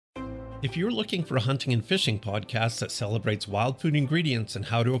If you're looking for a hunting and fishing podcast that celebrates wild food ingredients and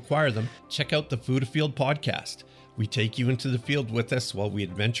how to acquire them, check out the Food Afield podcast. We take you into the field with us while we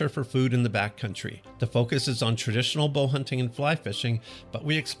adventure for food in the backcountry. The focus is on traditional bow hunting and fly fishing, but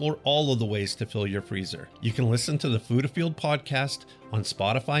we explore all of the ways to fill your freezer. You can listen to the Food Afield podcast on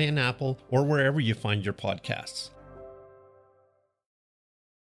Spotify and Apple or wherever you find your podcasts.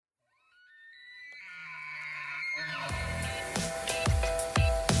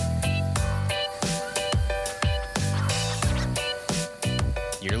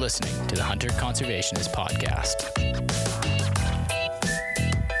 You're listening to the Hunter Conservationist Podcast.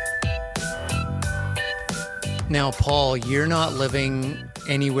 Now, Paul, you're not living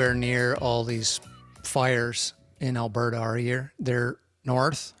anywhere near all these fires in Alberta, are you? They're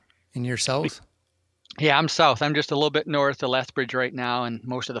north and you're south? Yeah, I'm south. I'm just a little bit north of Lethbridge right now, and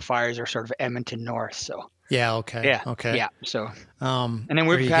most of the fires are sort of Edmonton north. So yeah, okay. Yeah, okay. Yeah. So and then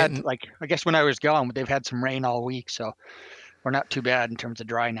we've had I guess when I was gone, they've had some rain all week, so we're not too bad in terms of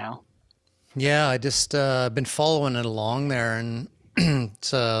dry now. Yeah, I just been following it along there, and it's,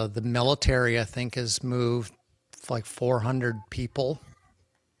 the military, I think, has moved like 400 people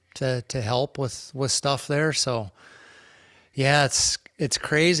to help with stuff there. So yeah, it's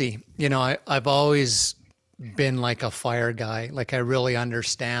crazy. You know, I've always been like a fire guy. Like I really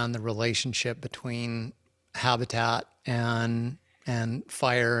understand the relationship between habitat and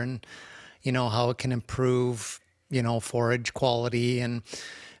fire, and you know how it can improve, you know, forage quality and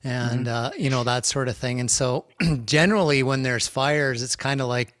you know, that sort of thing. And so generally when there's fires, it's kind of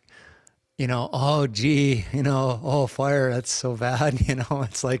like, you know, oh gee, you know, oh fire, that's so bad. You know,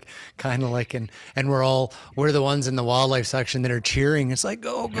 it's like kind of like, and we're the ones in the wildlife section that are cheering. It's like,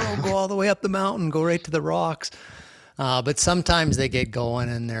 go all the way up the mountain, go right to the rocks. But sometimes they get going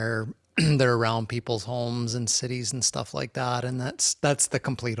and they're around people's homes and cities and stuff like that. And that's the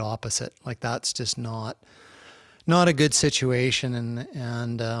complete opposite. Like that's just not a good situation.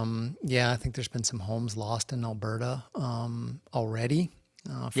 And yeah, I think there's been some homes lost in Alberta already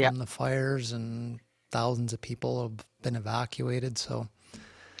from the fires, and thousands of people have been evacuated. So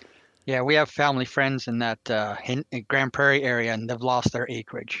yeah, we have family friends in that Grand Prairie area, and they've lost their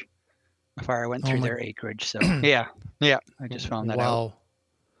acreage. The fire went through their acreage. So yeah, I just found that out.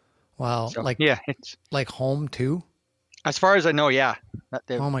 Wow. So, like, yeah, it's like home too? As far as I know, yeah.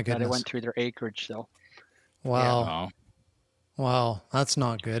 Oh my goodness. That it went through their acreage. So wow. Yeah. Wow. That's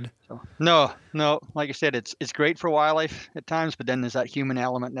not good. So, no. Like I said, it's great for wildlife at times, but then there's that human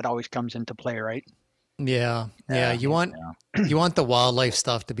element that always comes into play, right? Yeah. You want the wildlife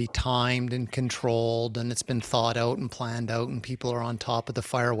stuff to be timed and controlled, and it's been thought out and planned out, and people are on top of the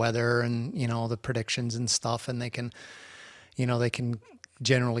fire weather and, you know, the predictions and stuff, and they can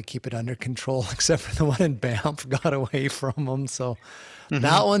generally keep it under control, except for the one in Banff got away from them. So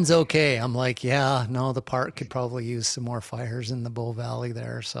that one's okay. I'm like, yeah, no, the park could probably use some more fires in the Bow Valley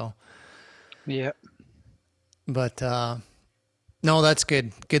there. So, yeah. But, no, that's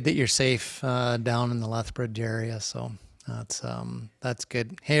good. Good that you're safe, down in the Lethbridge area. So that's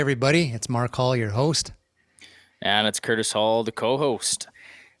good. Hey everybody, it's Mark Hall, your host. And it's Curtis Hall, the co-host.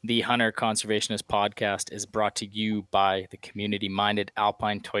 The Hunter Conservationist Podcast is brought to you by the community-minded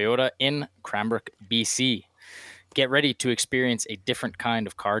Alpine Toyota in Cranbrook, BC. Get ready to experience a different kind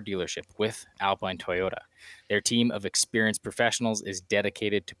of car dealership with Alpine Toyota. Their team of experienced professionals is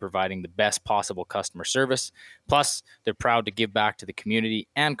dedicated to providing the best possible customer service. Plus, they're proud to give back to the community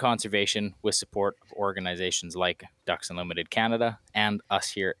and conservation with support of organizations like Ducks Unlimited Canada and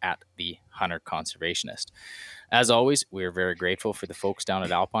us here at the Hunter Conservationist. As always, we are very grateful for the folks down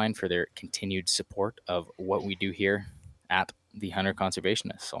at Alpine for their continued support of what we do here at the Hunter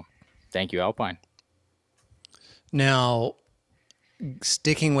Conservationist. So thank you, Alpine. Now,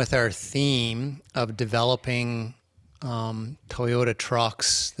 sticking with our theme of developing Toyota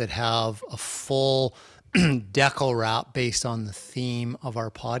trucks that have a full decal wrap based on the theme of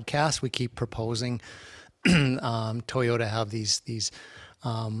our podcast, we keep proposing Toyota have these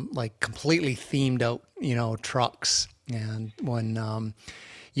like completely themed out, you know, trucks. And when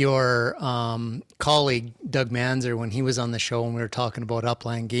your colleague Doug Manzer, when he was on the show and we were talking about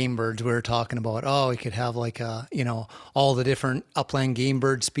upland game birds, we were talking about, we could have like all the different upland game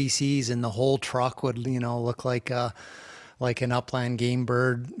bird species, and the whole truck would, you know, look like an upland game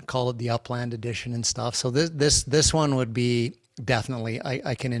bird, call it the Upland Edition and stuff. So this one would be definitely,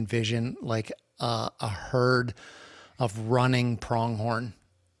 I can envision like a herd of running pronghorn,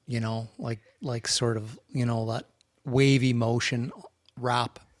 you know, like sort of, you know, that wavy motion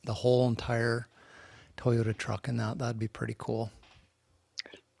wrap the whole entire Toyota truck in that'd be pretty cool.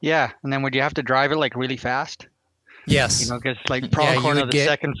 Yeah. And then would you have to drive it like really fast? Yes. Because like pronghorn are the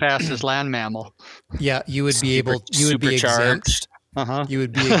second fastest land mammal. Yeah, you would be exempt. Uh-huh. You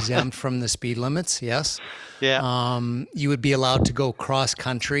would be exempt from the speed limits. Yes. Yeah. You would be allowed to go cross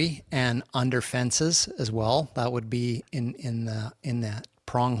country and under fences as well. That would be in that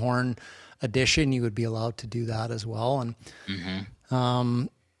pronghorn edition. You would be allowed to do that as well. And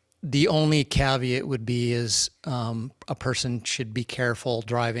the only caveat would be is a person should be careful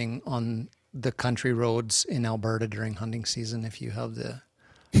driving on the country roads in Alberta during hunting season if you have the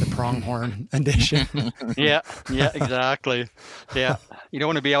pronghorn edition. Yeah, exactly. Yeah, you don't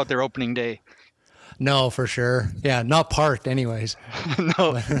want to be out there opening day. No, for sure. Yeah, not parked anyways.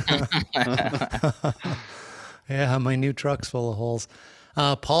 No. Yeah, my new truck's full of holes.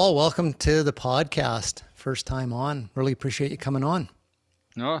 Paul, welcome to the podcast. First time on. Really appreciate you coming on.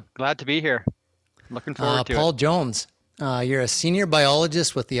 No, glad to be here. Looking forward to Paul it. Jones, you're a senior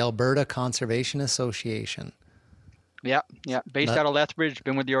biologist with the Alberta Conservation Association. Yeah. Based out of Lethbridge,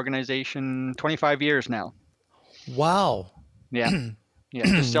 been with the organization 25 years now. Wow. Yeah.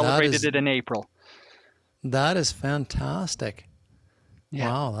 Just celebrated it in April. That is fantastic. Yeah.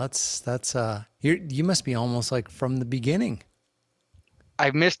 Wow, that's you must be almost like from the beginning. I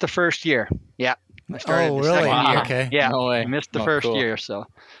missed the first year. Yeah. I started the really? second year. Okay. Yeah. No way. I missed the first Cool. year, so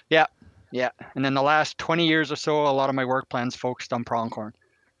yeah. And then the last 20 years or so, a lot of my work plans focused on pronghorn.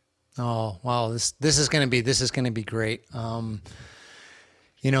 Oh, wow. This is going to be great. Of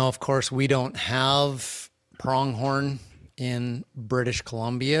course we don't have pronghorn in British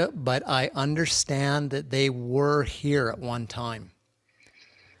Columbia, but I understand that they were here at one time.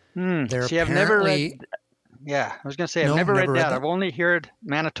 See, I've never read. Yeah, I was going to say I've never read that. I've only heard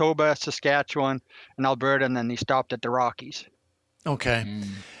Manitoba, Saskatchewan, and Alberta, and then they stopped at the Rockies. Okay.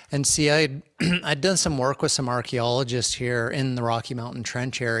 And see, I'd done some work with some archaeologists here in the Rocky Mountain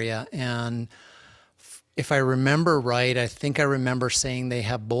Trench area, and if I remember right, I think I remember saying they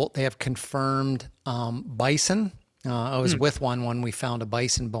have confirmed bison. I was with one when we found a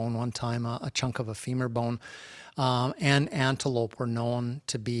bison bone one time, a chunk of a femur bone, and antelope were known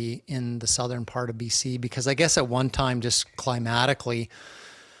to be in the southern part of BC because I guess at one time, just climatically,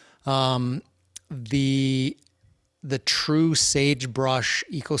 the true sagebrush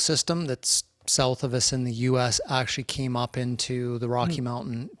ecosystem that's south of us in the U.S. actually came up into the Rocky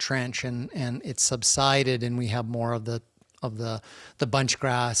Mountain Trench, and it subsided, and we have more of the bunch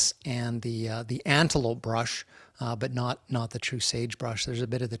grass and the antelope brush, but not the true sagebrush. There's a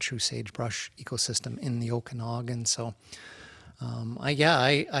bit of the true sagebrush ecosystem in the Okanagan. So,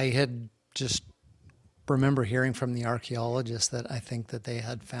 I had just remember hearing from the archaeologists that I think that they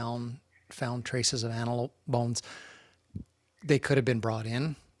had found traces of antelope bones. They could have been brought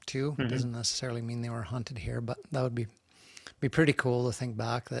in too. It doesn't necessarily mean they were hunted here, but that would be pretty cool to think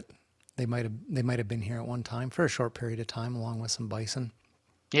back that they might have been here at one time for a short period of time, along with some bison.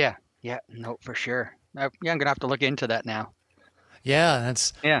 Yeah, no, for sure. I'm gonna have to look into that now. Yeah,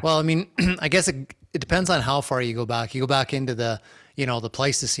 well, I mean, I guess it depends on how far you go back. You go back into the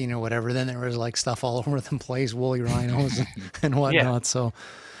Pleistocene or whatever, then there was like stuff all over the place, woolly rhinos and whatnot. Yeah. So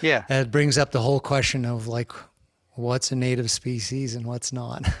yeah, it brings up the whole question of like, what's a native species and what's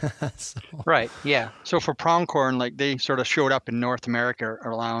not. So. Right. Yeah. So for pronghorn, like they sort of showed up in North America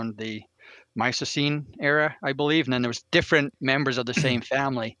around the Miocene era, I believe, and then there was different members of the same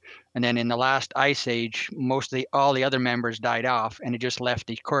family. And then in the last ice age, all the other members died off, and it just left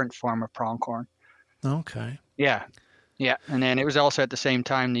the current form of pronghorn. Okay. Yeah. And then it was also at the same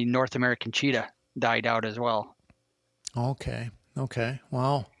time the North American cheetah died out as well. Okay.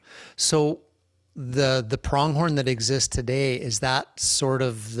 Wow. So the pronghorn that exists today, is that sort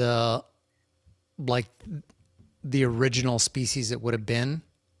of the original species that would have been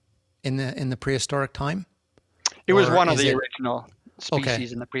in the prehistoric time? It was one of the original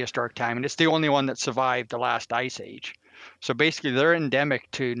species in the prehistoric time, and it's the only one that survived the last ice age. So basically they're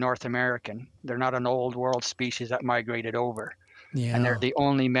endemic to North American. They're not an old world species that migrated over. Yeah. And they're the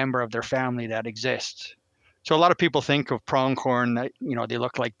only member of their family that exists. So a lot of people think of pronghorn that, they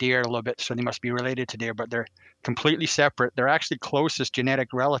look like deer a little bit, so they must be related to deer, but they're completely separate. Their actually closest genetic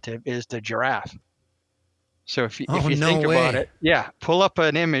relative is the giraffe. So if you think about it, pull up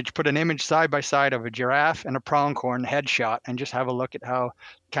an image, put an image side by side of a giraffe and a pronghorn headshot, and just have a look at how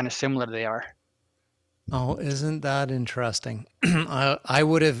kind of similar they are. Oh, isn't that interesting? I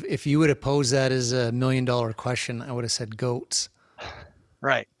would have, if you would have posed that as $1 million question, I would have said goats.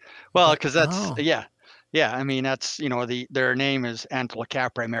 Right. Well, because that's, Yeah, I mean, that's, their name is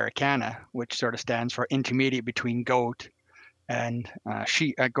Antilocapra americana, which sort of stands for intermediate between goat and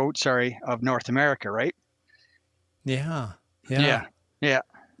goat of North America, right? Yeah.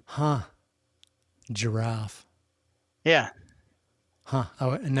 Huh. Giraffe. Yeah. Huh.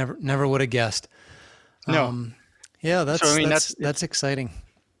 I never would have guessed. No. Yeah, So, I mean, that's exciting.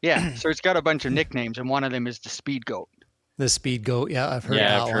 Yeah. So it's got a bunch of nicknames, and one of them is the speed goat. The speed goat. Yeah, I've heard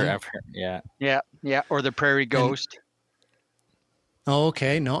Yeah, that one. I've heard. Yeah. Yeah. Yeah. Or the prairie ghost. Oh,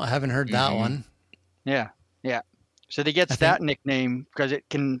 okay. No, I haven't heard that one. Yeah. Yeah. So they gets that nickname because it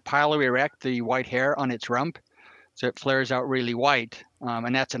can piloerect the white hair on its rump. So it flares out really white.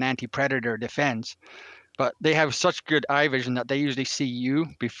 And that's an anti-predator defense. But they have such good eye vision that they usually see you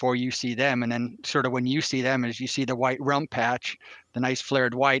before you see them. And then sort of when you see them is you see the white rump patch, the nice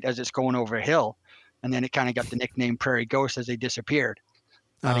flared white as it's going over a hill. And then it kind of got the nickname prairie ghost as they disappeared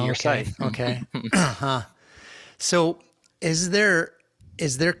out of your sight. Okay. So is there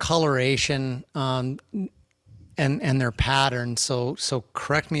coloration and their pattern? So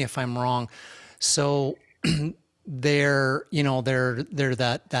correct me if I'm wrong. So they're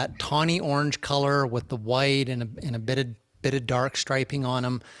that tawny orange color with the white and a bit of dark striping on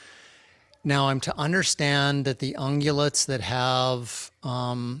them. Now I'm to understand that the ungulates that have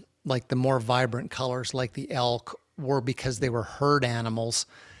like the more vibrant colors, like the elk, were because they were herd animals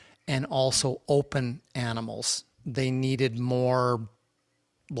and also open animals. They needed more,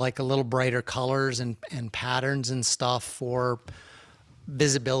 like a little brighter colors and patterns and stuff for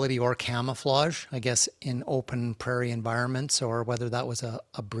visibility or camouflage, I guess, in open prairie environments, or whether that was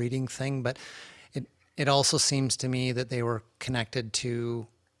a breeding thing. But it also seems to me that they were connected to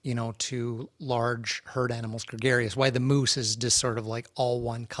large herd animals, gregarious. Why the moose is just sort of like all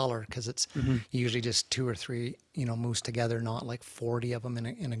one color, because it's usually just 2 or 3, moose together, not like 40 of them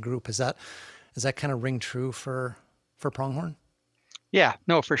in a group. Is that kind of ring true for pronghorn? Yeah,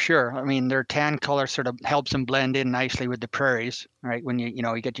 no, for sure. I mean, their tan color sort of helps them blend in nicely with the prairies, right? When you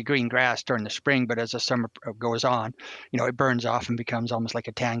get your green grass during the spring, but as the summer goes on, it burns off and becomes almost like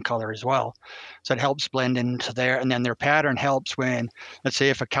a tan color as well. So it helps blend into there. And then their pattern helps when, let's say,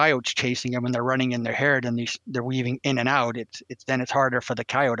 if a coyote's chasing them and they're running in their herd and they're weaving in and out, it's harder for the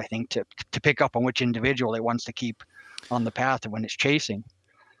coyote, I think, to pick up on which individual it wants to keep on the path when it's chasing.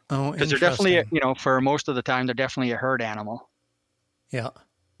 Oh, because they're definitely, for most of the time, they're definitely a herd animal. Yeah.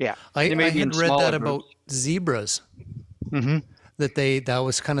 Yeah. I had read that about zebras. Mm-hmm. That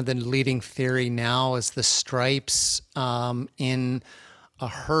was kind of the leading theory now, is the stripes in a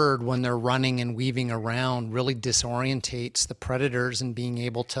herd when they're running and weaving around really disorientates the predators, and being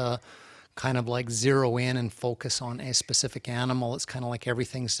able to kind of like zero in and focus on a specific animal. It's kind of like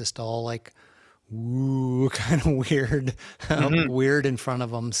everything's just all like, ooh, kind of weird, weird in front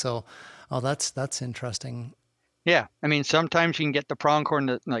of them. So, that's interesting. Yeah, I mean, sometimes you can get the pronghorn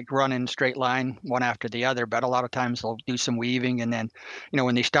to like run in straight line one after the other, but a lot of times they'll do some weaving, and then,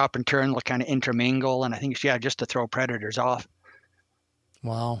 when they stop and turn, they'll kind of intermingle, and I think just to throw predators off.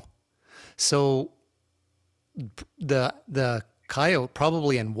 Wow. So the coyote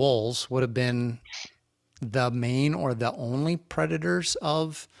probably and wolves would have been the main or the only predators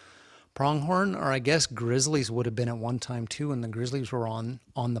of pronghorn, or I guess grizzlies would have been at one time too, and the grizzlies were on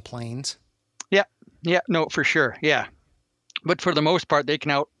the plains. Yeah, no, for sure. Yeah. But for the most part,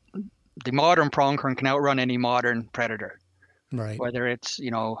 the modern pronghorn can outrun any modern predator. Right. Whether it's,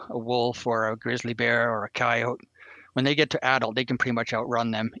 a wolf or a grizzly bear or a coyote. When they get to adult, they can pretty much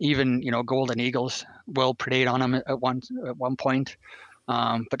outrun them. Even, golden eagles will predate on them at one point.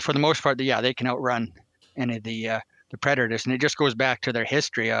 But for the most part, they can outrun any of the predators. And it just goes back to their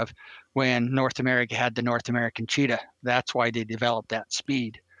history of when North America had the North American cheetah. That's why they developed that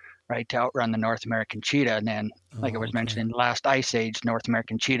speed. Right, to outrun the North American cheetah. And then, like I was mentioning, the last ice age, North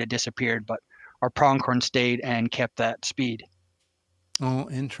American cheetah disappeared, but our pronghorn stayed and kept that speed. Oh,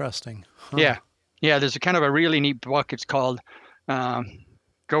 interesting. Huh. Yeah, there's a kind of a really neat book. It's called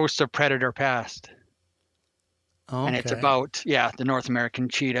Ghosts of Predator Past. Okay. And it's about, the North American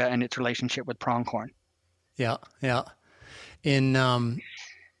cheetah and its relationship with pronghorn. Yeah. In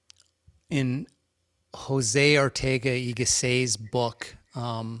Jose Ortega y Gasset's book,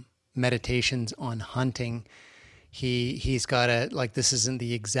 Meditations on Hunting, he's got this isn't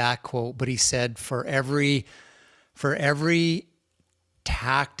the exact quote, but he said for every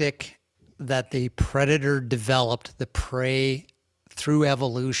tactic that the predator developed, the prey through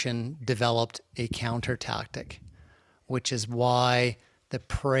evolution developed a counter tactic, which is why the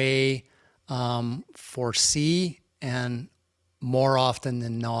prey foresee and more often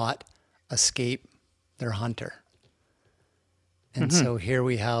than not escape their hunter. And so here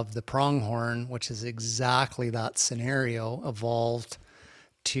we have the pronghorn, which is exactly that scenario, evolved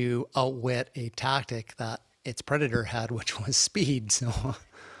to outwit a tactic that its predator had, which was speed. So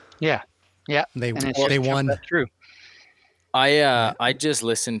yeah, they won. That's true. I just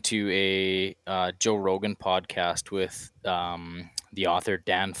listened to a Joe Rogan podcast with the author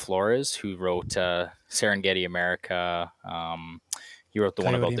Dan Flores, who wrote Serengeti America. He wrote the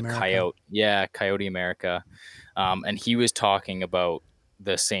one Coyote about the America. Coyote America, and he was talking about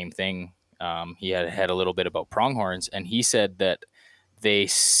the same thing. He had a little bit about pronghorns, and he said that they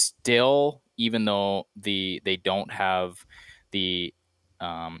still, even though they don't have the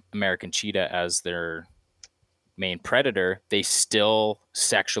American cheetah as their main predator, they still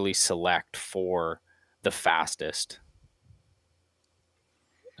sexually select for the fastest.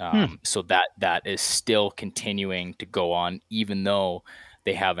 So that is still continuing to go on, even though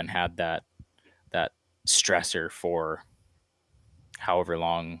they haven't had that stressor for however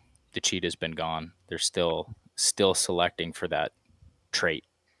long the cheetah's been gone. They're still selecting for that trait.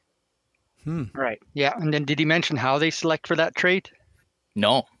 Right. Yeah. And then did he mention how they select for that trait?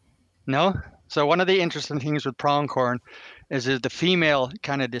 No. No? So one of the interesting things with pronghorn is that the female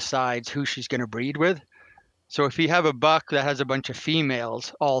kind of decides who she's going to breed with. So if you have a buck that has a bunch of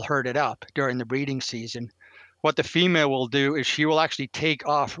females all herded up during the breeding season, what the female will do is she will actually take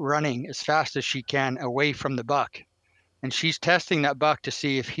off running as fast as she can away from the buck. And she's testing that buck to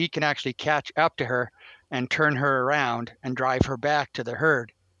see if he can actually catch up to her and turn her around and drive her back to the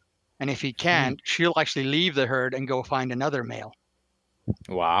herd. And if he can't, she'll actually leave the herd and go find another male.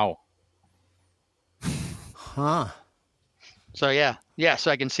 Wow. Huh. So yeah.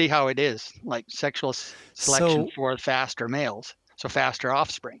 So I can see how it is like sexual selection for faster males, so faster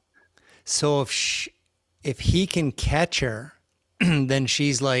offspring. So if he can catch her, then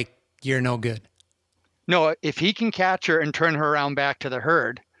she's like, you're no good. No, if he can catch her and turn her around back to the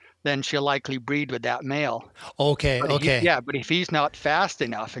herd, then she'll likely breed with that male. Okay. But if he's not fast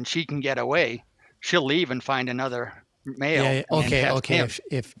enough and she can get away, she'll leave and find another male. Yeah. Okay. Him.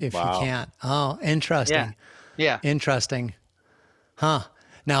 If Wow. he can't. Oh, interesting. Yeah. Interesting. Huh.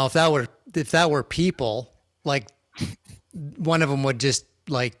 Now, if that were people, like one of them would just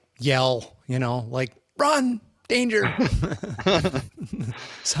like yell, like run, danger.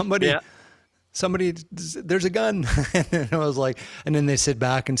 Somebody, there's a gun. And I was like, and then they sit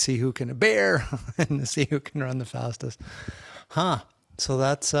back and see who can a bear and see who can run the fastest. Huh. So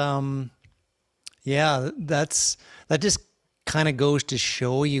that's, that just kind of goes to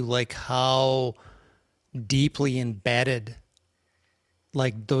show you like how deeply embedded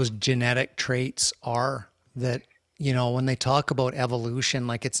like those genetic traits are, that when they talk about evolution,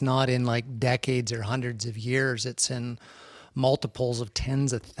 like it's not in like decades or hundreds of years, it's in multiples of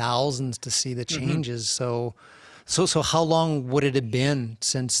tens of thousands to see the changes. So how long would it have been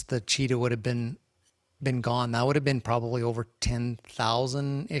since the cheetah would have been gone? That would have been probably over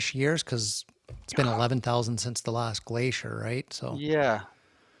 10,000 ish years, because it's been 11,000 since the last glacier, right? So Yeah.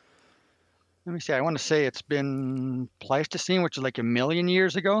 Let me see. I want to say it's been Pleistocene, which is like 1 million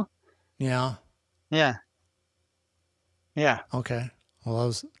years ago. yeah. Yeah. Okay.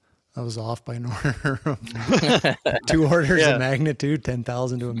 Well, that was off by an order of 2 orders of magnitude,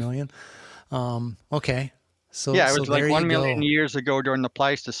 10,000 to 1 million. Okay. So it was like 1 million go. years ago during the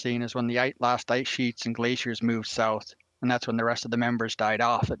Pleistocene is when the last ice sheets and glaciers moved south, and that's when the rest of the members died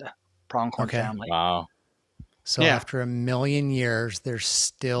off of the pronghorn family. Wow. So after 1 million years, they're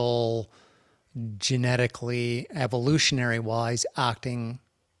still genetically, evolutionary wise, acting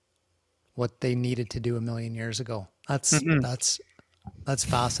what they needed to do 1 million years ago. That's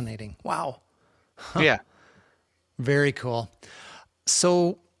fascinating. Wow. Huh. Yeah. Very cool.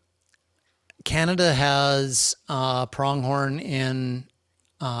 So Canada has pronghorn in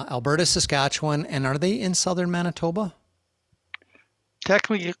Alberta, Saskatchewan, and are they in southern Manitoba?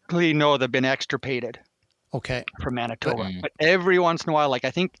 Technically, no, they've been extirpated. Okay. From Manitoba. But every once in a while, like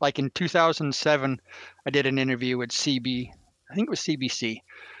I think like in 2007, I did an interview with I think it was CBC,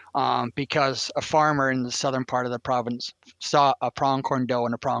 because a farmer in the southern part of the province saw a pronghorn doe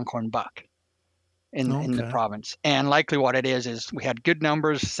and a pronghorn buck in the province. And likely what it is we had good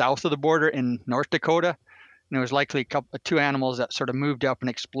numbers south of the border in North Dakota, and it was likely two animals that sort of moved up and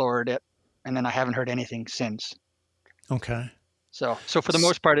explored it, and then I haven't heard anything since. Okay. So for the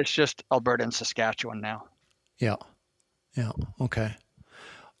most part, it's just Alberta and Saskatchewan now. Yeah. Okay.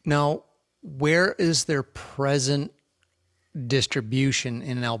 Now, where is their present distribution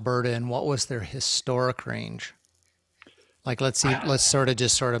in Alberta, and what was their historic range? Like, let's sort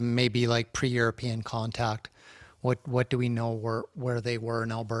of maybe like pre-European contact. What do we know where they were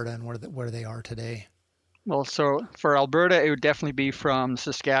in Alberta and where they are today? Well, so for Alberta, it would definitely be from the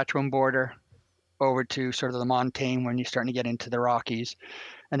Saskatchewan border over to sort of the Montane when you're starting to get into the Rockies,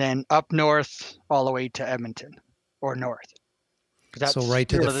 and then up north all the way to Edmonton or north. So right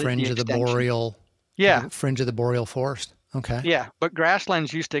to the fringe of the boreal, fringe of the boreal forest. Okay. Yeah, but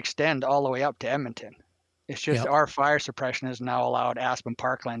grasslands used to extend all the way up to Edmonton. It's just Yep. our fire suppression has now allowed aspen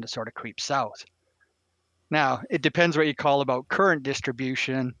parkland to sort of creep south. Now, it depends what you call about current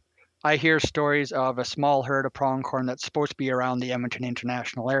distribution. I hear stories of a small herd of pronghorn that's supposed to be around the Edmonton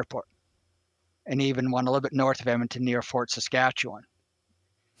International Airport, and even one a little bit north of Edmonton near Fort Saskatchewan.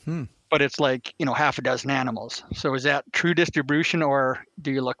 Hmm. But it's like, half a dozen animals. So is that true distribution, or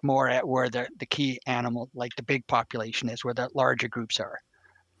do you look more at where the key animal, like the big population is, where the larger groups are?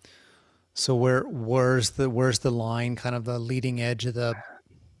 So where's the line, kind of the leading edge of the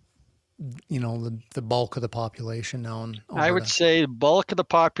the bulk of the population now in I would Alberta? say the bulk of the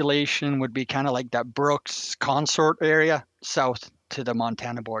population would be kind of like that Brooks Consort area south to the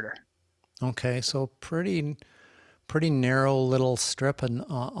Montana border. Okay, so pretty narrow little strip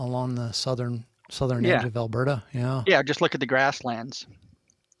along the southern Yeah. edge of Alberta. Yeah. Yeah, just look at the grasslands.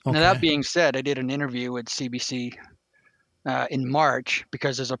 Okay. Now, that being said, I did an interview with CBC in March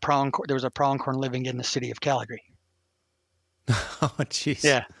because there was a pronghorn living in the city of Calgary. Oh, jeez.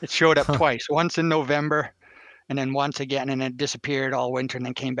 Yeah, it showed up twice, once in November and then once again, and it disappeared all winter and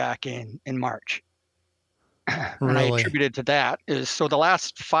then came back in March. And I Really? attributed to that is, so the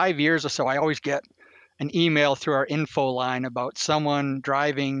last 5 years or so, I always get an email through our info line about someone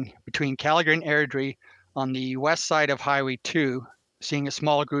driving between Calgary and Airdrie on the west side of Highway 2, seeing a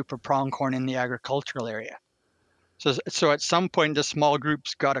small group of pronghorn in the agricultural area. So at some point, this small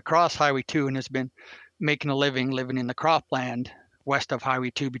group's got across Highway 2 and has been making a living living in the cropland west of Highway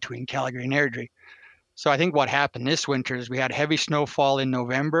 2 between Calgary and Airdrie. So I think what happened this winter is we had heavy snowfall in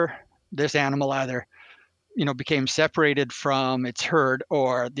November. This animal either became separated from its herd,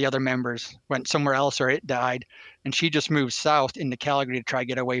 or the other members went somewhere else, or it died, and she just moved south into Calgary to try to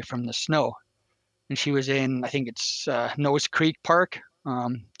get away from the snow. And she was in, I think it's Nose Creek Park.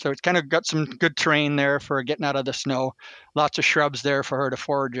 So it's kind of got some good terrain there for getting out of the snow. Lots of shrubs there for her to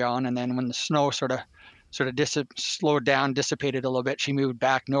forage on. And then when the snow sort of slowed down, dissipated a little bit, she moved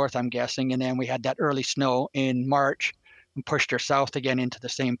back north, I'm guessing. And then we had that early snow in March and pushed her south again into the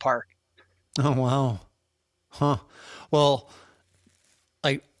same park. Oh, wow. Huh. Well,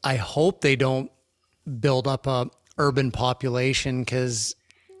 I hope they don't build up a urban population, because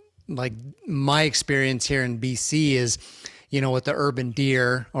like my experience here in BC is, with the urban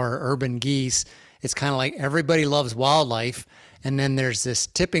deer or urban geese, it's kind of like everybody loves wildlife. And then there's this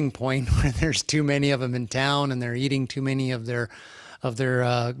tipping point where there's too many of them in town and they're eating too many of their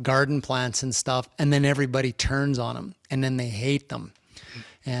garden plants and stuff. And then everybody turns on them and then they hate them.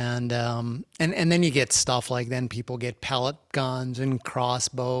 And then you get stuff like, then people get pellet guns and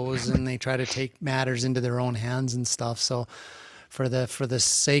crossbows and they try to take matters into their own hands and stuff. So for the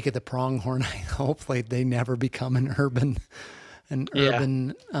sake of the pronghorn, I hope they never become an urban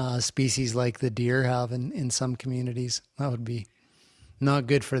species like the deer have in some communities. That would be not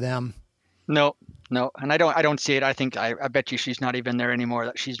good for them. No, and I don't see it. I think I bet you she's not even there anymore.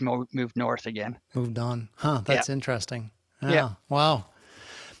 That she's moved north again. Moved on. Huh? That's interesting. Yeah. Wow.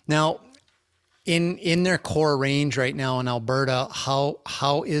 Now, in their core range right now in Alberta,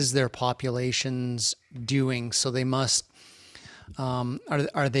 how is their populations doing? So they must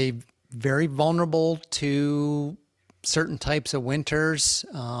are they very vulnerable to certain types of winters?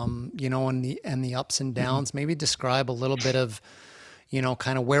 And the ups and downs. Maybe describe a little bit of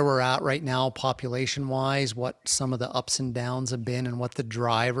kind of where we're at right now population wise, what some of the ups and downs have been, and what the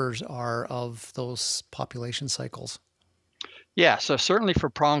drivers are of those population cycles. Yeah, so certainly for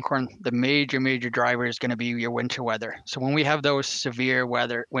pronghorn, the major driver is going to be your winter weather. So when we have those severe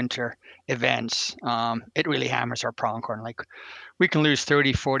winter events, it really hammers our pronghorn. Like we can lose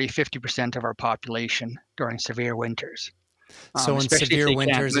 30, 40, 50% of our population during severe winters. So in severe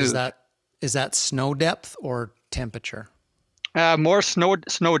winters, is that snow depth or temperature? More snow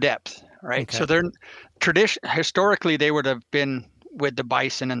depth, right? Okay. So they're historically they would have been with the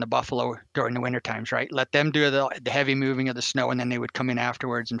bison and the buffalo during the winter times, right? Let them do the heavy moving of the snow, and then they would come in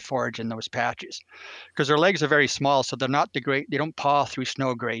afterwards and forage in those patches, because their legs are very small, so they're not they don't paw through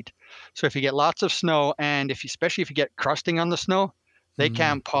snow great. So if you get lots of snow, and especially if you get crusting on the snow, they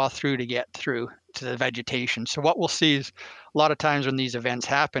can't paw through to get through to the vegetation. So what we'll see is a lot of times when these events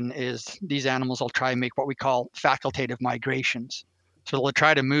happen is these animals will try and make what we call facultative migrations. So they'll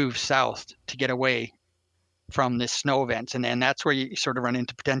try to move south to get away from this snow events. And then that's where you sort of run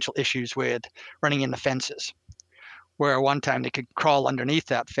into potential issues with running into fences, where one time they could crawl underneath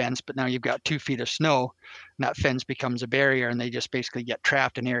that fence, but now you've got 2 feet of snow and that fence becomes a barrier, and they just basically get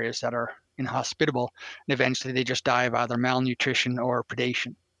trapped in areas that are inhospitable. And eventually they just die of either malnutrition or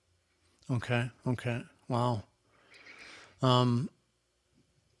predation. Okay. Wow.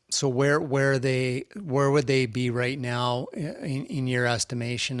 So where would they be right now in your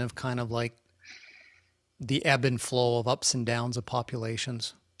estimation of kind of like the ebb and flow of ups and downs of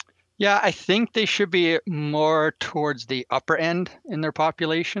populations? Yeah, I think they should be more towards the upper end in their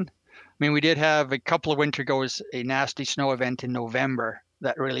population. I mean, we did have a couple of winter goes, a nasty snow event in November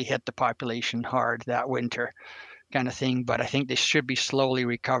that really hit the population hard that winter kind of thing, but I think they should be slowly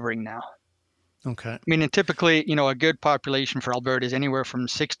recovering now. Okay. I mean, and typically, a good population for Alberta is anywhere from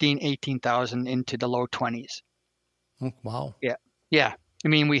 18,000 into the low 20s. Oh, wow. Yeah. Yeah. I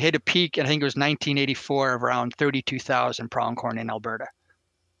mean, we hit a peak, I think it was 1984, of around 32,000 pronghorn in Alberta.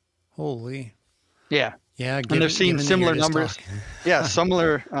 Holy. Yeah. Yeah. And they've seen similar numbers. Yeah, Talk.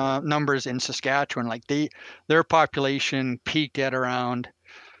 similar numbers in Saskatchewan. Like their population peaked at around,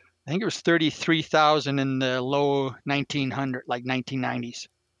 I think it was 33,000 in the low 1900, like 1990s.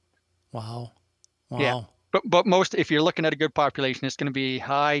 Wow. Yeah. Wow. But most, if you're looking at a good population, it's going to be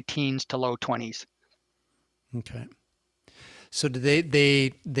high teens to low 20s. Okay. So do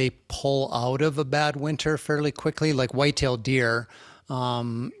they pull out of a bad winter fairly quickly, like white-tailed deer?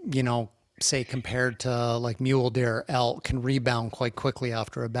 Say compared to like mule deer, elk can rebound quite quickly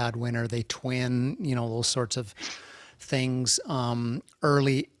after a bad winter. They twin, those sorts of things.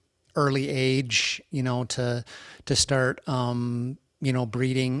 Early age, to start,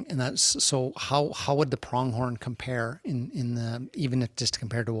 breeding, and that's so. How would the pronghorn compare in the even if just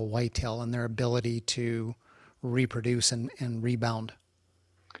compared to a whitetail and their ability to reproduce and rebound?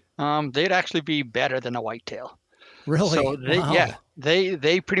 They'd actually be better than a whitetail. Really? So Wow.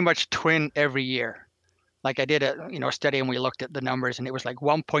 they pretty much twin every year. Like I did a study and we looked at the numbers and it was like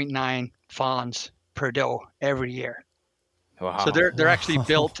 1.9 fawns per doe every year. Wow. So they're actually Wow.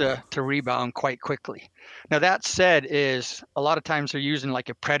 built to rebound quite quickly. Now that said, is a lot of times they're using like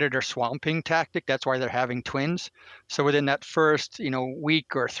a predator swamping tactic. That's why they're having twins. So within that first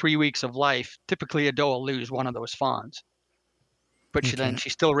week or 3 weeks of life, typically a doe will lose one of those fawns. But Okay. she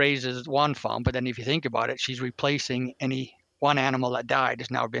still raises one fawn. But then if you think about it, she's replacing any one animal that died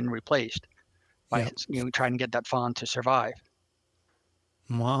has now been replaced by Yep. trying to get that fawn to survive.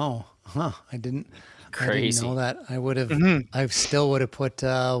 Wow. Huh. I didn't Crazy. know that. I still would have put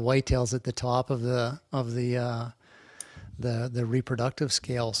whitetails at the top of the reproductive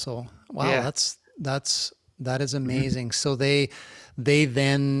scale. So wow, Yeah. that is amazing. So they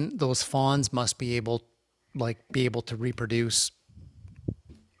then those fawns must be able to reproduce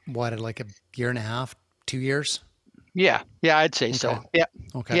what, like a year and a half, 2 years? Yeah, I'd say so. Okay. Yeah,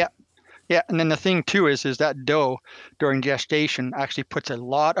 Okay. yeah, yeah. And then the thing too is that doe during gestation actually puts a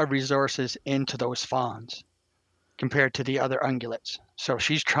lot of resources into those fawns compared to the other ungulates. So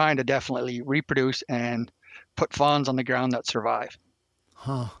she's trying to definitely reproduce and put fawns on the ground that survive.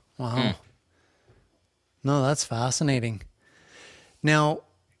 Huh. Wow. No, that's fascinating. Now,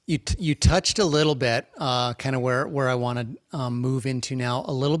 you touched a little bit, kind of where I want to move into now,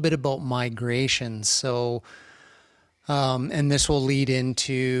 a little bit about migration. So, and this will lead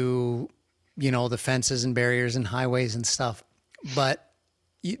into, the fences and barriers and highways and stuff. But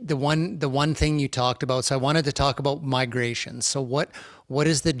the one thing you talked about, so I wanted to talk about migration. So what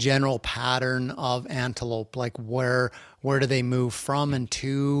is the general pattern of antelope? Like where do they move from and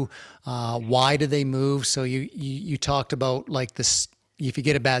to? Why do they move? So you talked about like this. If you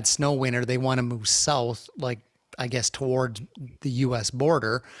get a bad snow winter, they want to move south, like I guess towards the U.S.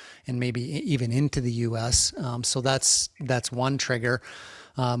 border and maybe even into the U.S. So that's one trigger,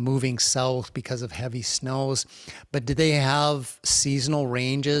 moving south because of heavy snows. But do they have seasonal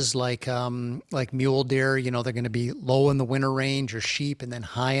ranges like mule deer? They're going to be low in the winter range, or sheep, and then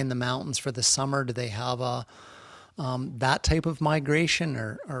high in the mountains for the summer. Do they have that type of migration,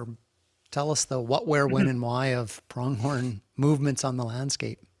 or tell us the what, where, when, and why of pronghorn movements on the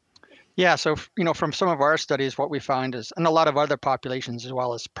landscape? Yeah, so from some of our studies, what we find is, and a lot of other populations as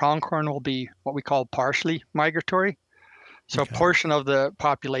well, is pronghorn will be what we call partially migratory. So Okay. a portion of the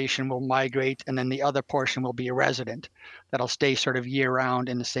population will migrate, and then the other portion will be a resident that'll stay sort of year round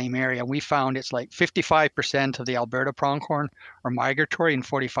in the same area. We found it's like 55% of the Alberta pronghorn are migratory, and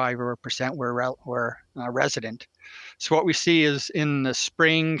 45% were resident. So what we see is in the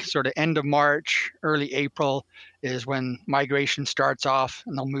spring, sort of end of March, early April, is when migration starts off,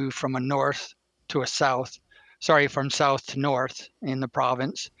 and they'll move from a north to a south. Sorry, from south to north in the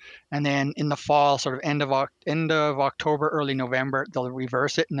province. And then in the fall, sort of end of October, early November, they'll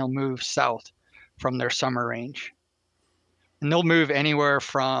reverse it and they'll move south from their summer range. And they'll move anywhere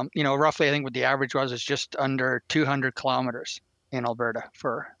from, roughly, I think what the average was is just under 200 kilometers in Alberta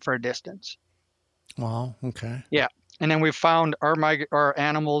for a distance. Wow. Okay. Yeah. And then we've found our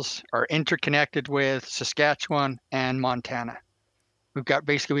animals are interconnected with Saskatchewan and Montana. we've got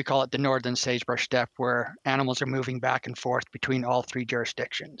basically, we call it the northern sagebrush steppe, where animals are moving back and forth between all three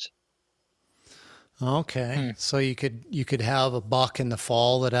jurisdictions. Okay. So you could have a buck in the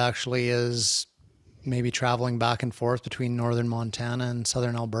fall that actually is maybe traveling back and forth between northern Montana and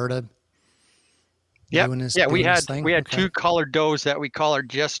southern Alberta. Yeah, we had Okay. two collared does that we collared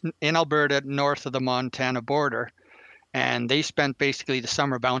just in Alberta, north of the Montana border, and they spent basically the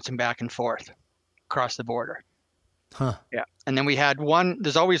summer bouncing back and forth across the border. Huh. Yeah, and then we had one.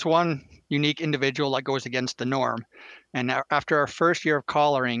 There's always one unique individual that goes against the norm. And after our first year of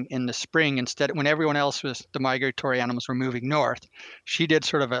collaring in the spring, instead, when everyone else was, the migratory animals were moving north, she did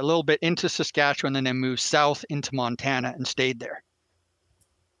sort of a little bit into Saskatchewan and then moved south into Montana and stayed there.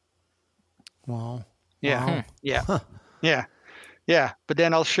 Wow. Yeah. Wow. Yeah. Huh. Yeah. Yeah. But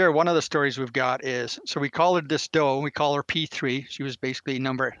then I'll share one of the stories we've got is, so we collared this doe, we call her P3. She was basically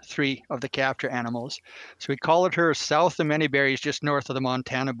number 3 of the capture animals. So we collared her south of Many Berries, just north of the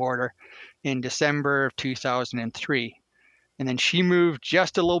Montana border in December of 2003. And then she moved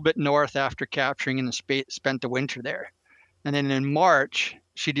just a little bit north after capturing and spent the winter there. And then in March,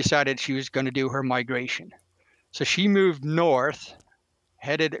 she decided she was going to do her migration. So she moved north,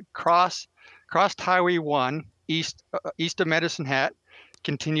 headed crossed Highway 1 east of Medicine Hat,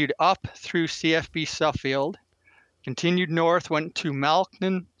 continued up through CFB Suffield, continued north, went to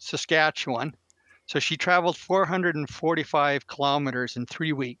Malkton, Saskatchewan. So she traveled 445 kilometers in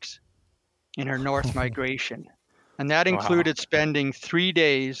 3 weeks in her north migration. And that included spending 3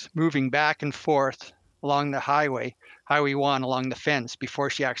 days moving back and forth along the Highway 1, along the fence, before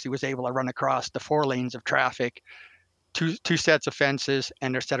she actually was able to run across the 4 lanes of traffic, two sets of fences,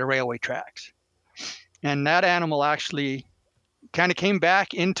 and a set of railway tracks. And that animal actually kind of came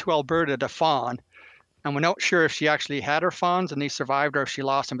back into Alberta to fawn. And we're not sure if she actually had her fawns and they survived or if she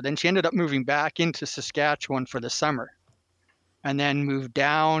lost them. But then she ended up moving back into Saskatchewan for the summer, and then moved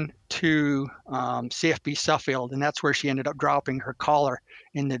down to CFB Suffield, and that's where she ended up dropping her collar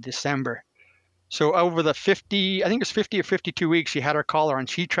in the December. So over the 50, I think it was 50 or 52 weeks, she had her collar, and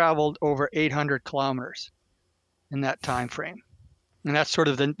she traveled over 800 kilometers in that time frame. And that's sort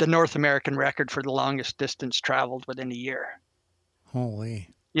of the North American record for the longest distance traveled within a year. Holy.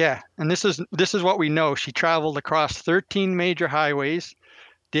 Yeah, and this is what we know. She traveled across 13 major highways,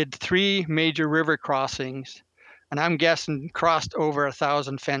 did 3 major river crossings, and I'm guessing crossed over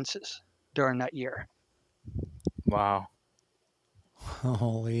 1,000 fences during that year. Wow.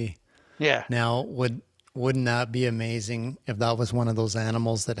 Holy. Yeah. Now, wouldn't that be amazing if that was one of those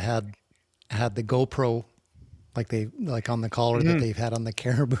animals that had the GoPro, like on the collar that they've had on the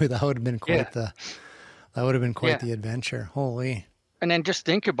caribou? That would have been quite the adventure. Holy. And then just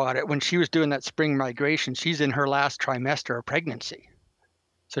think about it. When she was doing that spring migration, she's in her last trimester of pregnancy.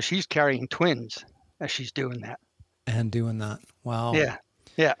 So she's carrying twins as she's doing that. And doing that. Wow. Yeah.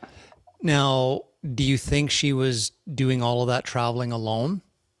 Yeah. Now, do you think she was doing all of that traveling alone?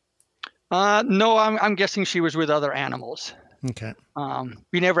 No, I'm guessing she was with other animals. Okay.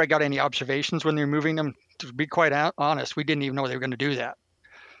 We never got any observations when they were moving them. To be quite honest, we didn't even know they were going to do that.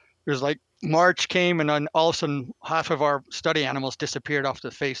 It was like March came, and then all of a sudden, half of our study animals disappeared off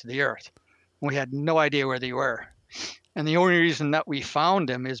the face of the earth. We had no idea where they were. And the only reason that we found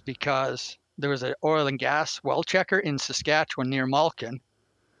them is because there was an oil and gas well checker in Saskatchewan near Malkin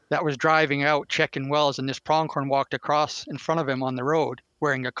that was driving out checking wells, and this pronghorn walked across in front of him on the road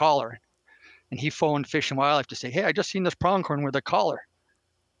wearing a collar. And he phoned Fish and Wildlife to say, hey, I just seen this pronghorn with a collar.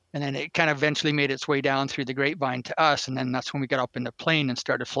 And then it kind of eventually made its way down through the grapevine to us. And then that's when we got up in the plane and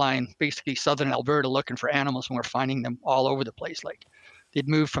started flying basically southern Alberta looking for animals, and we're finding them all over the place. Like they'd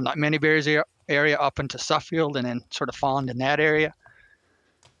moved from that Many Berries area up into Suffield and then sort of fawned in that area.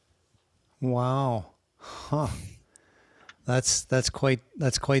 Wow. Huh. That's quite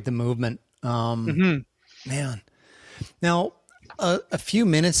the movement. Man. Now, a few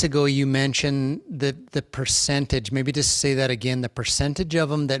minutes ago, you mentioned the percentage. Maybe just say that again. The percentage of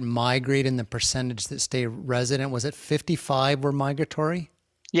them that migrate and the percentage that stay resident. Was it 55 were migratory?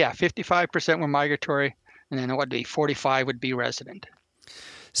 Yeah, 55% were migratory, and then it would be 45 would be resident.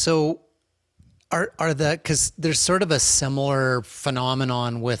 So, are that, because there's sort of a similar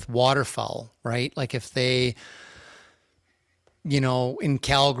phenomenon with waterfowl, right? Like if they, in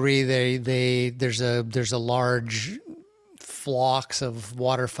Calgary, there's a large flocks of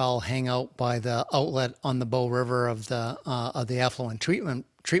waterfowl hang out by the outlet on the Bow River of the effluent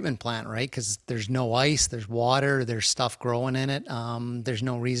treatment plant, right? Because there's no ice, there's water, there's stuff growing in it. There's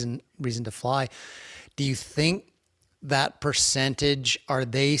no reason to fly. Do you think that percentage, are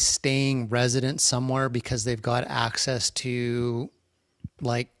they staying resident somewhere because they've got access to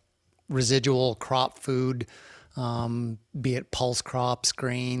like residual crop food be it pulse crops,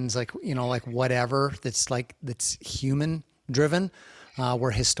 grains, like, like whatever that's human driven,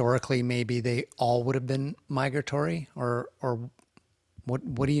 where historically maybe they all would have been migratory, or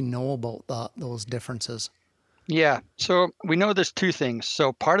what do you know about those differences? Yeah. So we know there's two things.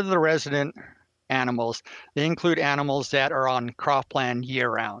 So part of the resident animals, they include animals that are on cropland year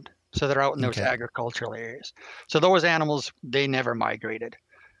round. So they're out in those Okay. agricultural areas. So those animals, they never migrated.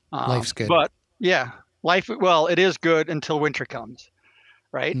 Life's good. But yeah, well, it is good until winter comes,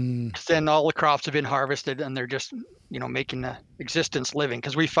 right? Mm, 'Cause then all the crops have been harvested and they're just, making the existence living.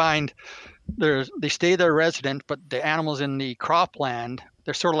 Because we find they stay there resident, but the animals in the cropland,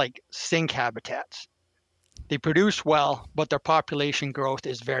 they're sort of like sink habitats. They produce well, but their population growth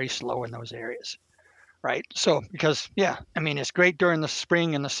is very slow in those areas, right? So because it's great during the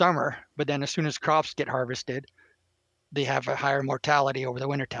spring and the summer, but then as soon as crops get harvested, they have a higher mortality over the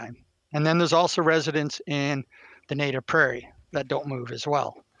wintertime. And then there's also residents in the native prairie that don't move as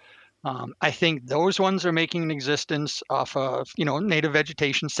well. I think those ones are making an existence off of, native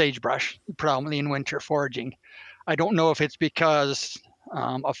vegetation, sagebrush, predominantly in winter foraging. I don't know if it's because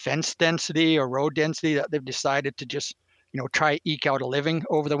of fence density or road density that they've decided to just, try eke out a living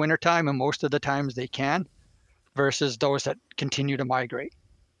over the wintertime, and most of the times they can, versus those that continue to migrate.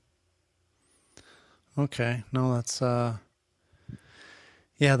 okay. No, that's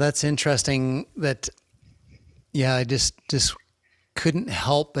interesting. I just couldn't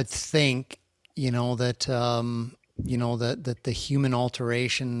help but think, that the human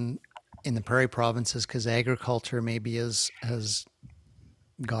alteration in the prairie provinces, because agriculture maybe has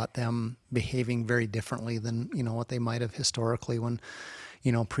got them behaving very differently than, what they might have historically when,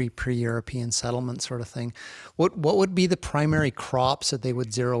 pre-European settlement sort of thing. What would be the primary crops that they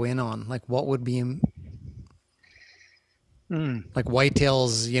would zero in on? Like what would be like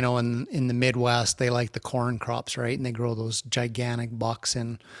whitetails, in the Midwest, they like the corn crops, right? And they grow those gigantic bucks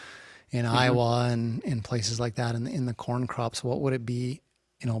in Iowa and in places like that in the corn crops. What would it be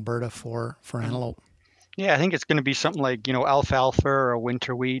in Alberta for antelope? Yeah, I think it's going to be something like, alfalfa or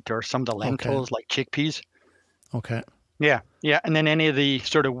winter wheat or some of the lentils like chickpeas. Okay. Yeah, yeah. And then any of the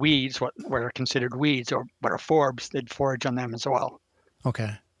sort of weeds, what are considered weeds or what are forbs, they'd forage on them as well.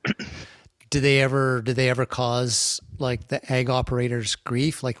 Okay. Did they ever cause like the ag operators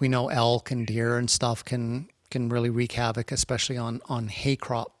grief? Like we know elk and deer and stuff can really wreak havoc, especially on hay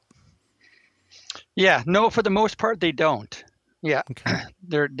crop. Yeah, no, for the most part they don't. Yeah, Okay.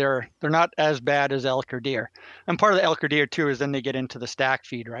 they're not as bad as elk or deer. And part of the elk or deer too is then they get into the stack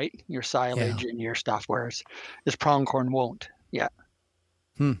feed, right? Your silage and your stuff, whereas this pronghorn won't. Yeah.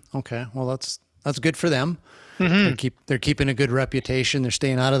 Okay. Well, that's good for them. Mm-hmm. They're keeping a good reputation. They're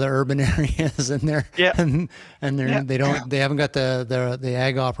staying out of the urban areas, and they haven't got the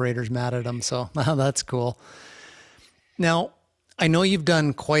ag operators mad at them. So that's cool. Now, I know you've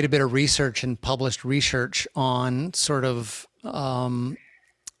done quite a bit of research and published research on sort of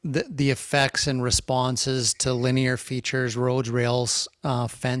the effects and responses to linear features, roads, rails,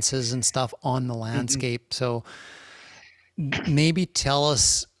 fences, and stuff on the landscape. Mm-hmm. So maybe tell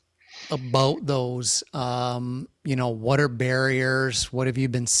us about those. What are barriers? What have you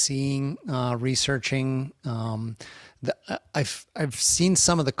been seeing, researching? I've seen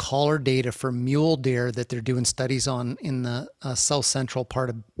some of the collar data for mule deer that they're doing studies on in the south central part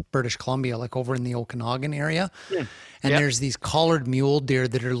of British Columbia, like over in the Okanagan area. Yeah. And there's these collared mule deer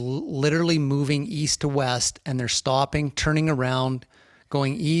that are literally moving east to west, and they're stopping, turning around,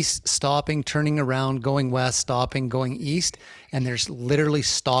 going east, stopping, turning around, going west, stopping, going east, and there's literally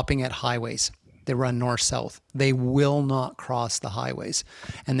stopping at highways. They run north-south. They will not cross the highways,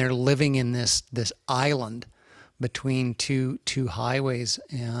 and they're living in this island between two highways.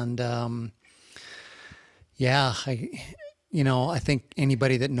 And I think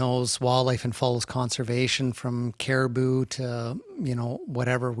anybody that knows wildlife and follows conservation, from caribou to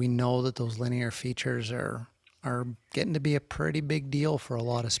whatever, we know that those linear features are getting to be a pretty big deal for a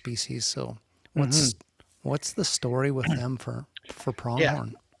lot of species. So what's the story with them for pronghorn? Yeah.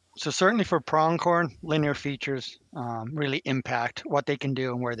 So certainly for pronghorn, linear features really impact what they can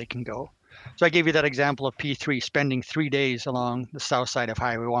do and where they can go. So I gave you that example of P3 spending 3 days along the south side of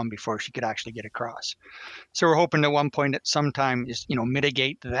Highway 1 before she could actually get across. So we're hoping at one point at some time is,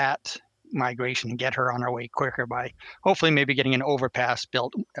 mitigate that migration and get her on her way quicker by hopefully maybe getting an overpass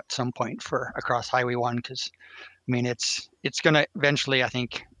built at some point for across Highway 1, because it's going to eventually, I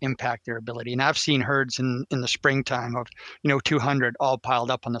think, impact their ability. And I've seen herds in the springtime of 200 all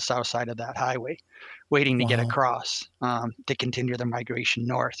piled up on the south side of that highway waiting to get across to continue their migration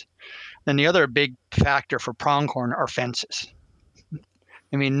north. Then the other big factor for pronghorn are fences.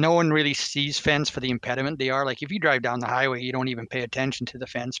 I mean, no one really sees fence for the impediment they are. Like if you drive down the highway, you don't even pay attention to the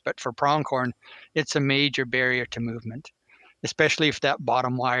fence. But for pronghorn, it's a major barrier to movement, especially if that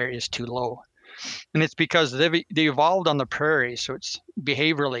bottom wire is too low. And it's because they evolved on the prairie, so it's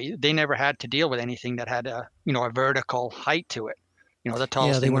behaviorally they never had to deal with anything that had a a vertical height to it. The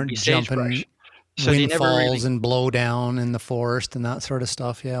tallest they thing would weren't be jumping sagebrush. So they never windfalls really and blow down in the forest and that sort of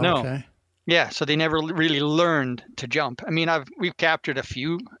stuff. Yeah. no. Okay. Yeah, so they never really learned to jump. I mean, we've captured a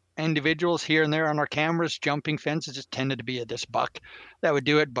few individuals here and there on our cameras jumping fences. It tended to be this buck that would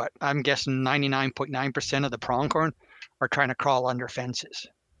do it, but I'm guessing 99.9% of the pronghorn are trying to crawl under fences.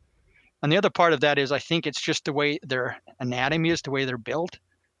 And the other part of that is I think it's just the way their anatomy is, the way they're built.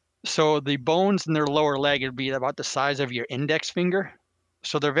 So the bones in their lower leg would be about the size of your index finger.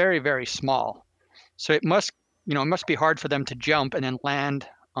 So they're very, very small. So it must be hard for them to jump and then land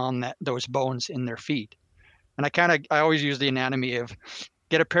on those bones in their feet. And I always use the anatomy of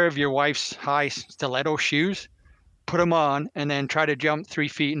get a pair of your wife's high stiletto shoes, put them on, and then try to jump 3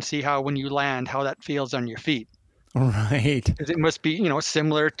 feet and see how when you land, how that feels on your feet. Right. Because it must be,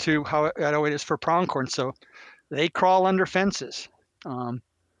 similar to how it is for pronghorn. So they crawl under fences.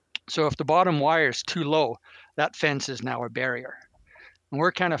 So if the bottom wire is too low, that fence is now a barrier. And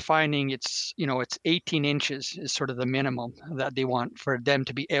we're kind of finding it's 18 inches is sort of the minimum that they want for them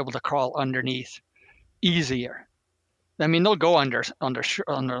to be able to crawl underneath easier. I mean, they'll go under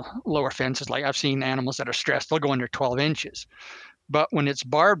lower fences. Like I've seen animals that are stressed, they'll go under 12 inches. But when it's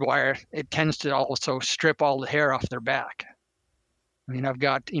barbed wire, it tends to also strip all the hair off their back. I mean, I've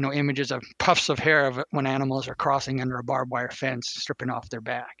got, images of puffs of hair of when animals are crossing under a barbed wire fence, stripping off their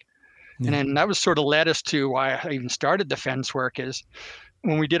back. And then that was sort of led us to why I even started the fence work is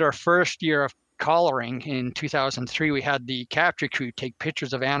when we did our first year of collaring in 2003, we had the capture crew take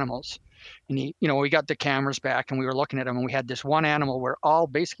pictures of animals. And we got the cameras back and we were looking at them and we had this one animal where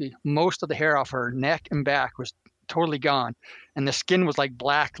most of the hair off her neck and back was totally gone. And the skin was like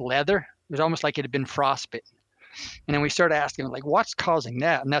black leather. It was almost like it had been frostbitten. And then we started asking like, what's causing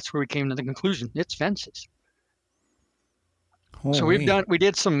that? And that's where we came to the conclusion, it's fences. Holy. So we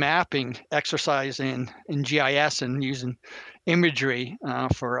did some mapping exercise in GIS and using imagery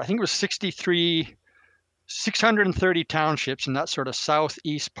for, I think it was 630 townships in that sort of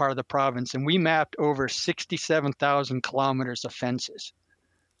southeast part of the province. And we mapped over 67,000 kilometers of fences.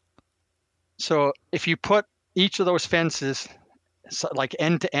 So if you put each of those fences like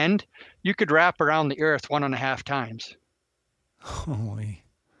end to end, you could wrap around the earth 1.5 times. Holy.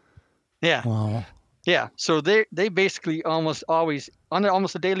 Yeah. Wow. Yeah, so they basically almost always, on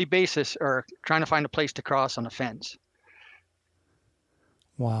almost a daily basis, are trying to find a place to cross on a fence.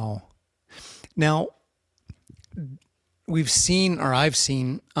 Wow. Now, I've seen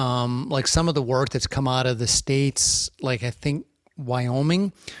like some of the work that's come out of the States, like I think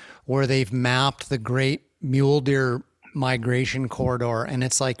Wyoming, where they've mapped the Great Mule Deer Migration Corridor, and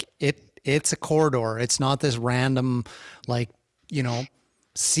it's like it's a corridor. It's not this random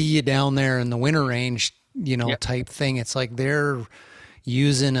see you down there in the winter range, type thing. It's like they're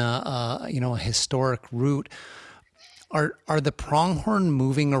using a historic route. Are the pronghorn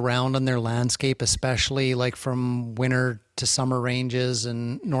moving around on their landscape, especially like from winter to summer ranges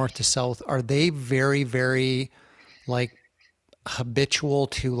and north to south? Are they very, very like habitual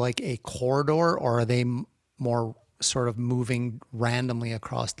to like a corridor, or are they more sort of moving randomly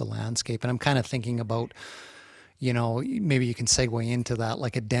across the landscape? And I'm kind of thinking about, maybe you can segue into that,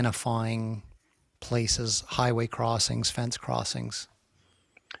 like identifying places, highway crossings, fence crossings.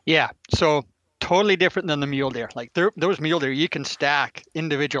 Yeah. So totally different than the mule deer. Like those mule deer, you can stack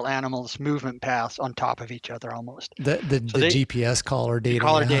individual animals' movement paths on top of each other almost. The GPS collar data.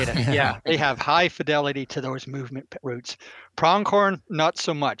 Collar data. Yeah. They have high fidelity to those movement routes. Pronghorn, not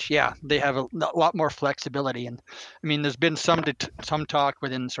so much. Yeah. They have a lot more flexibility. And I mean, there's been some talk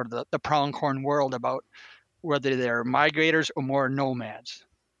within sort of the pronghorn world about whether they're migrators or more nomads,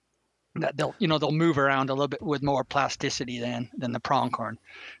 that they'll move around a little bit with more plasticity than the pronghorn.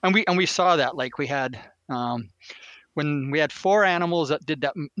 And we saw that, like we had when we had 4 animals that did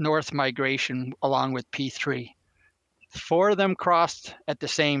that north migration along with P3. 4 of them crossed at the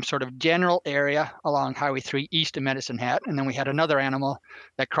same sort of general area along Highway 3 east of Medicine Hat, and then we had another animal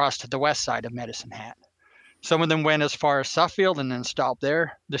that crossed to the west side of Medicine Hat. Some of them went as far as Suffield and then stopped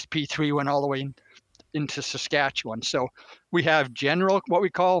there. This P3 went all the way into Saskatchewan. So we have general, what we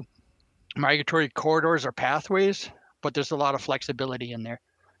call migratory corridors or pathways, but there's a lot of flexibility in there.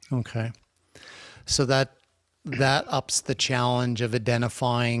 Okay. So that ups the challenge of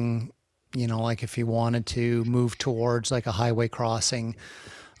identifying, like if you wanted to move towards like a highway crossing,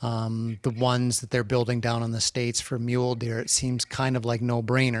 The ones that they're building down in the States for mule deer, it seems kind of like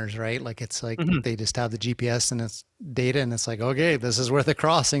no-brainers, right? Like it's like they just have the GPS and it's data, and it's like, okay, this is where the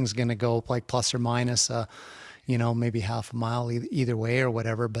crossing's going to go, like plus or minus, maybe half a mile either way or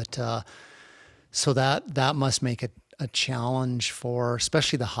whatever. But so that must make it a challenge for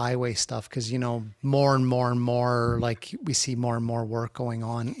especially the highway stuff, because more and more, like we see more and more work going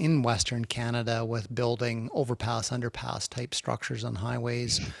on in Western Canada with building underpass type structures on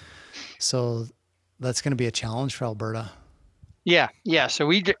highways. So that's going to be a challenge for Alberta. Yeah. So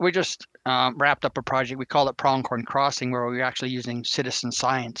we just wrapped up a project. We call it Pronghorn Crossing, where we're actually using citizen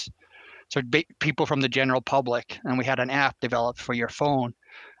science. So people from the general public, and we had an app developed for your phone.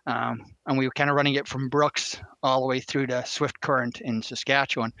 And we were kind of running it from Brooks all the way through to Swift Current in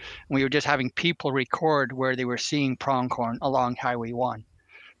Saskatchewan. And we were just having people record where they were seeing pronghorn along Highway 1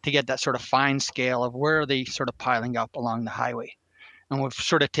 to get that sort of fine scale of where they sort of piling up along the highway. And we've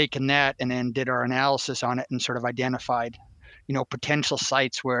sort of taken that and then did our analysis on it and sort of identified, potential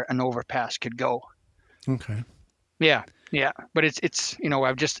sites where an overpass could go. Okay. Yeah. But it's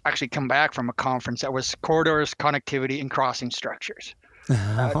I've just actually come back from a conference that was corridors, connectivity, and crossing structures.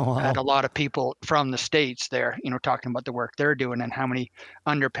 Had a lot of people from the States there, talking about the work they're doing and how many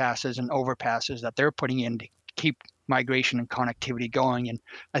underpasses and overpasses that they're putting in to keep migration and connectivity going. And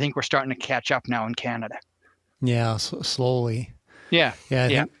I think we're starting to catch up now in Canada. Yeah, slowly. Yeah. I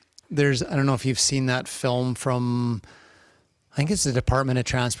think I don't know if you've seen that film from, I think it's the Department of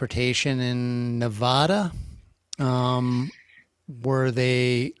Transportation in Nevada, where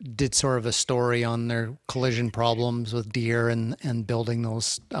they did sort of a story on their collision problems with deer and building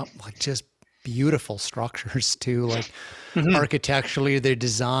those like just beautiful structures too. Like architecturally, they're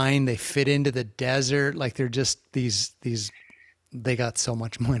designed, they fit into the desert. Like they're just these, they got so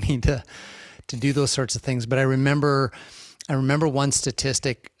much money to do those sorts of things. But I remember one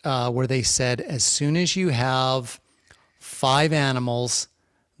statistic where they said, as soon as you have 5 animals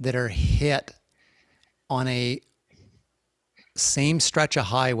that are hit on a same stretch of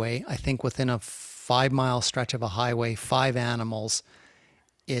highway, I think within a 5-mile stretch of a highway, 5 animals,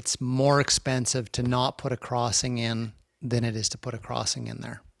 it's more expensive to not put a crossing in than it is to put a crossing in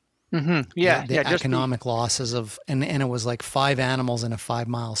there. Yeah. The economic losses of, and it was like 5 animals in a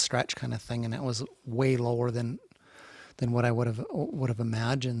 5-mile stretch kind of thing. And it was way lower than what I would have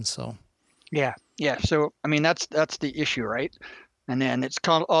imagined. So. Yeah. So, I mean, that's the issue, right? And then it's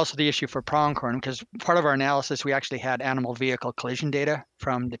also the issue for pronghorn, because part of our analysis, we actually had animal vehicle collision data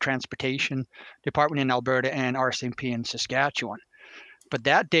from the Transportation Department in Alberta and RCMP in Saskatchewan. But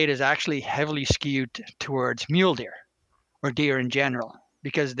that data is actually heavily skewed towards mule deer or deer in general,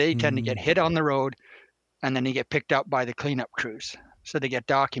 because they tend to get hit on the road and then they get picked up by the cleanup crews. So they get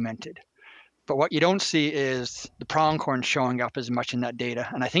documented. But what you don't see is the pronghorn showing up as much in that data.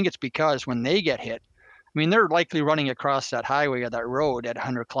 And I think it's because when they get hit, I mean, they're likely running across that highway or that road at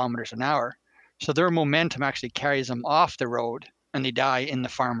 100 kilometers an hour. So their momentum actually carries them off the road and they die in the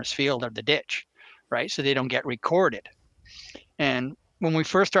farmer's field or the ditch, right? So they don't get recorded. And when we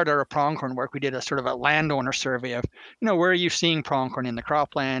first started our pronghorn work, we did a sort of a landowner survey of, where are you seeing pronghorn in the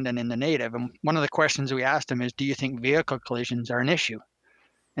cropland and in the native? And one of the questions we asked them is, do you think vehicle collisions are an issue?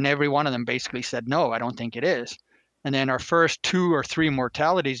 And every one of them basically said, no, I don't think it is. And then our first 2 or 3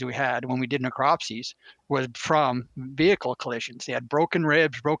 mortalities we had when we did necropsies was from vehicle collisions. They had broken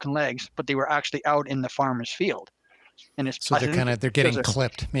ribs, broken legs, but they were actually out in the farmer's field. And it's so they're getting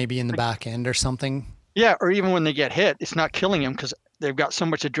clipped maybe in the back end or something. Yeah, or even when they get hit, it's not killing them because they've got so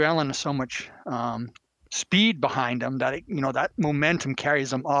much adrenaline and so much speed behind them that that momentum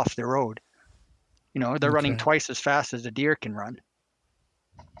carries them off the road. They're running twice as fast as a deer can run.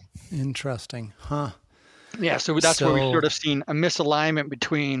 Interesting, huh? Yeah, so that's where we've sort of seen a misalignment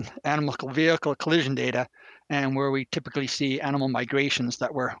between animal vehicle collision data and where we typically see animal migrations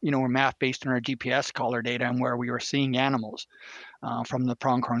that were mapped based on our GPS collar data, and where we were seeing animals from the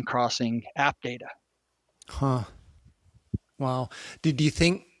Pronghorn Crossing app data. Huh. Wow. Do you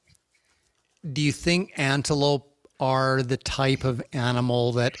think antelope are the type of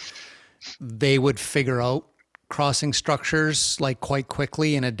animal that they would figure out crossing structures like quite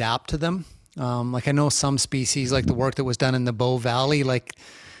quickly and adapt to them? Like I know some species, like the work that was done in the Bow Valley, like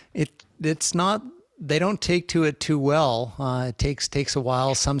it's not, they don't take to it too well. It takes a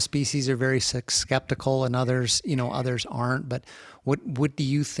while. Some species are very skeptical and others aren't. But what do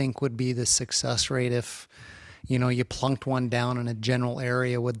you think would be the success rate if, you plunked one down in a general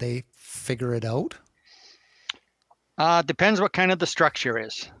area? Would they figure it out? Depends what kind of the structure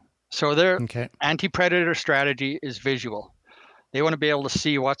is. So their anti-predator strategy is visual. They want to be able to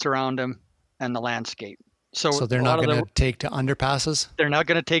see what's around them and the landscape. So they're not going to take to underpasses? They're not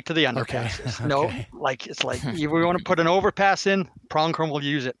going to take to the underpasses. No, it's like if we want to put an overpass in, Pronghorn will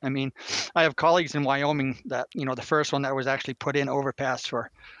use it. I mean, I have colleagues in Wyoming that, the first one that was actually put in overpass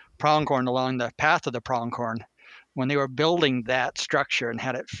for Pronghorn along the path of the Pronghorn, when they were building that structure and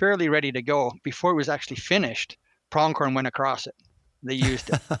had it fairly ready to go, before it was actually finished, Pronghorn went across it. They used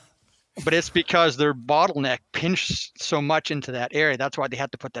it. But it's because their bottleneck pinched so much into that area. That's why they had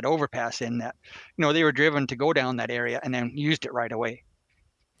to put that overpass in that, they were driven to go down that area and then used it right away.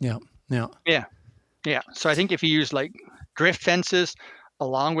 Yeah. So I think if you use like drift fences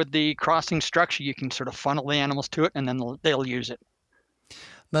along with the crossing structure, you can sort of funnel the animals to it and then they'll use it.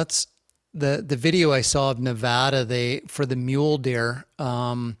 That's the video I saw of Nevada. For the mule deer,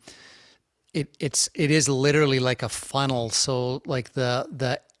 it is literally like a funnel. So like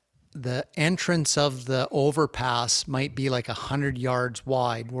the entrance of the overpass might be like 100 yards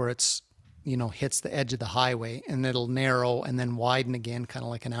wide, where it's, hits the edge of the highway, and it'll narrow and then widen again, kind of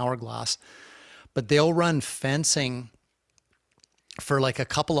like an hourglass. But they'll run fencing for like a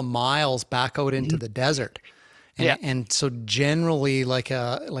couple of miles back out into the desert. And so generally like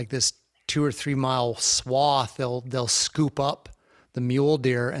this 2 or 3 mile swath, they'll scoop up the mule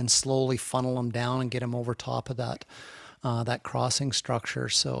deer and slowly funnel them down and get them over top of that crossing structure.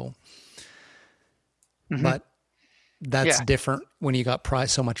 So, but that's different when you got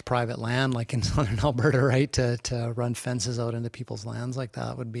so much private land, like in southern Alberta, right? To run fences out into people's lands like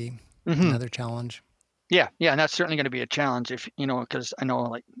that would be another challenge. Yeah, and that's certainly going to be a challenge if, because I know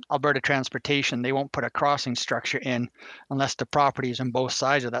like Alberta Transportation, they won't put a crossing structure in unless the properties on both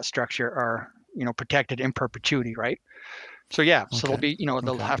sides of that structure are, protected in perpetuity, right? So so there'll be,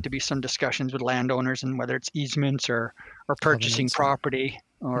 there'll have to be some discussions with landowners, and whether it's easements or purchasing property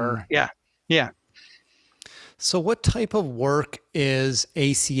or So what type of work is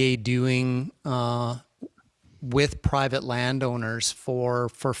ACA doing with private landowners for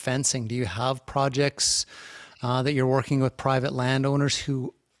fencing? Do you have projects that you're working with private landowners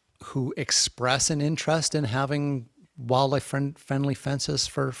who express an interest in having wildlife friendly fences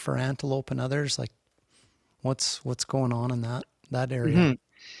for antelope and others? Like what's going on in that area?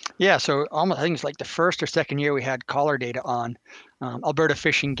 Yeah, so almost I think it's like the first or second year we had collar data on Alberta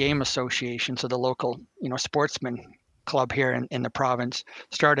Fish and Game Association, so the local sportsman club here in the province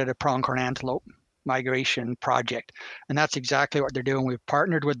started a pronghorn antelope migration project, and that's exactly what they're doing. We've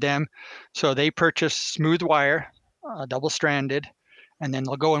partnered with them, so they purchase smooth wire, double-stranded, and then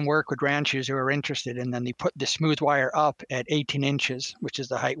they'll go and work with ranchers who are interested, and then they put the smooth wire up at 18 inches, which is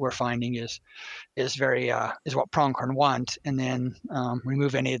the height we're finding is what pronghorn want, and then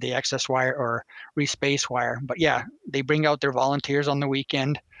remove any of the excess wire or respace wire. But they bring out their volunteers on the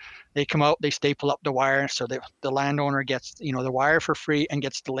weekend. They come out, they staple up the wire, so the landowner gets the wire for free and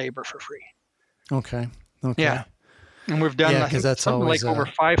gets the labor for free. Okay. Yeah, and we've done that's something like over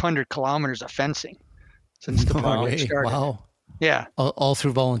 500 kilometers of fencing since the project started. Wow. Yeah. All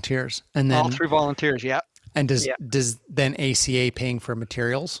through volunteers, and then all through volunteers. Yeah. And does then ACA paying for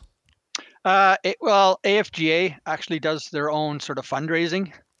materials? AFGA actually does their own sort of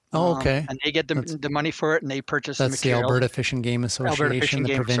fundraising. Oh, okay. And they get the money for it, and they purchase the material. That's the Alberta Fish and Game Association,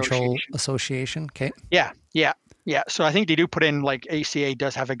 the provincial association. Okay. Yeah. So I think they do put in, like ACA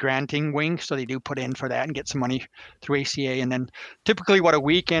does have a granting wing, so they do put in for that and get some money through ACA. And then typically what a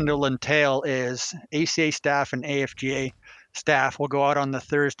weekend will entail is ACA staff and AFGA staff will go out on the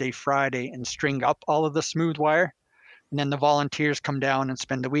Thursday, Friday and string up all of the smooth wire. And then the volunteers come down and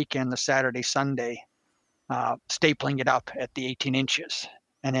spend the weekend, the Saturday, Sunday, stapling it up at the 18 inches.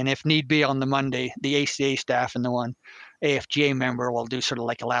 And then if need be on the Monday, the ACA staff and the one AFGA member will do sort of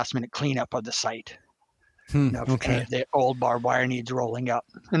like a last minute cleanup of the site. If the old barbed wire needs rolling up.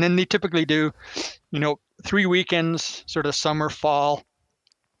 And then they typically do, 3 weekends, sort of summer, fall,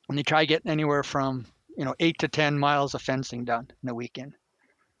 and they try to get anywhere from, 8 to 10 miles of fencing done in a weekend.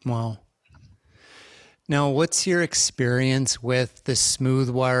 Wow. Now, what's your experience with the smooth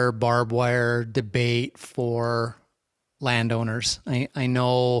wire, barbed wire debate for landowners? I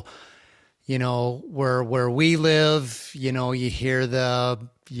know, where we live, you hear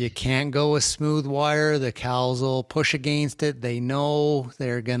you can't go with smooth wire. The cows will push against it. They know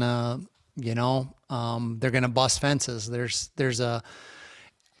they're gonna, they're gonna bust fences.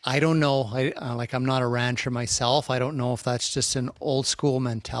 I don't know. I'm not a rancher myself. I don't know if that's just an old school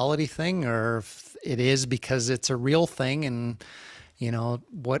mentality thing or if it is because it's a real thing. And,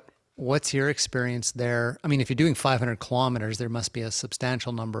 what's your experience there? I mean, if you're doing 500 kilometers, there must be a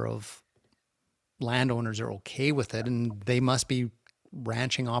substantial number of landowners are okay with it, and they must be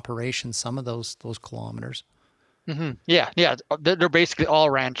ranching operations some of those kilometers. Yeah, yeah. They're basically all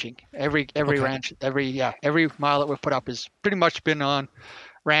ranching. Every Okay. ranch, every mile that we've put up has pretty much been on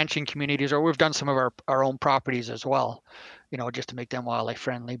ranching communities, or we've done some of our own properties as well, just to make them wildlife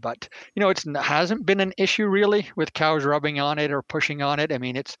friendly. But it hasn't been an issue really with cows rubbing on it or pushing on it. I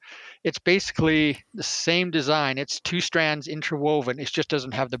mean, it's basically the same design. It's two strands interwoven. It just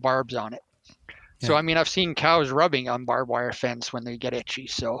doesn't have the barbs on it. So Yeah. I mean, I've seen cows rubbing on barbed wire fence when they get itchy.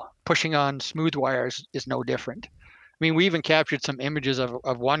 So pushing on smooth wires is no different. I mean, we even captured some images of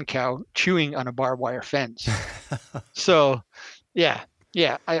one cow chewing on a barbed wire fence. So, yeah,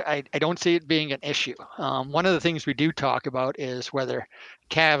 yeah, I don't see it being an issue. One of the things we do talk about is whether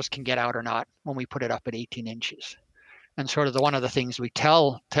calves can get out or not when we put it up at 18 inches. And sort of one of the things we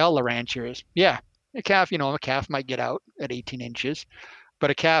tell the ranchers, yeah, a calf might get out at 18 inches, but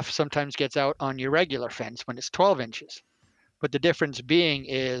a calf sometimes gets out on your regular fence when it's 12 inches. But the difference being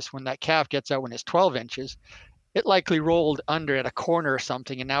is when that calf gets out when it's 12 inches, it likely rolled under at a corner or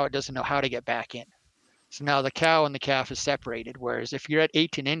something, and now it doesn't know how to get back in. So now the cow and the calf is separated. Whereas if you're at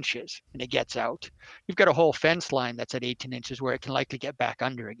 18 inches and it gets out, you've got a whole fence line that's at 18 inches where it can likely get back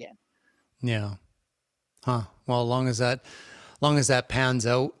under again. Yeah. Huh. Well, long as that pans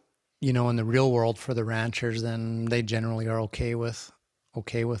out, in the real world for the ranchers, then they generally are okay with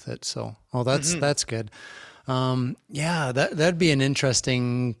it. So, that's good. Yeah, that'd be an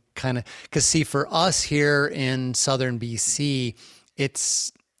interesting kind of, because see, for us here in southern BC,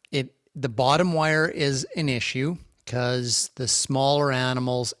 the bottom wire is an issue because the smaller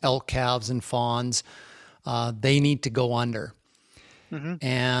animals, elk calves and fawns, they need to go under.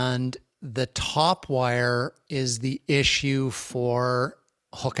 And the top wire is the issue for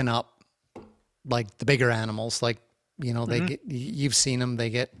hooking up like the bigger animals, like, they get, you've seen them, they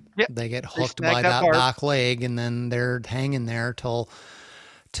get hooked by that back leg, and then they're hanging there till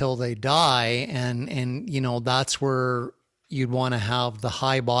they die. And that's where you'd want to have the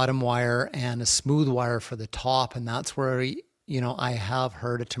high bottom wire and a smooth wire for the top. And that's where, I have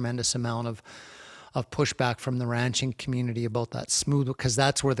heard a tremendous amount of pushback from the ranching community about that smooth, because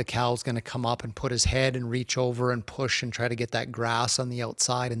that's where the cow's going to come up and put his head and reach over and push and try to get that grass on the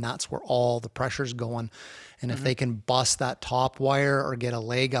outside. And that's where all the pressure's going. And if they can bust that top wire or get a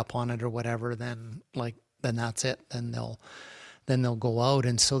leg up on it or whatever, then that's it. Then they'll go out.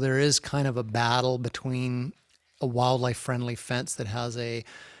 And so there is kind of a battle between a wildlife friendly fence that has a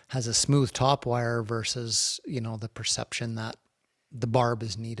smooth top wire versus, the perception that the barb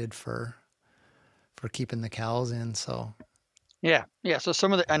is needed for keeping the cows in. So Yeah. So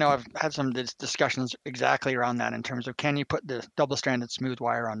I know I've had some discussions exactly around that in terms of, can you put the double-stranded smooth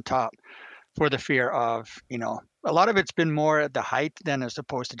wire on top, for the fear of, a lot of it's been more at the height than as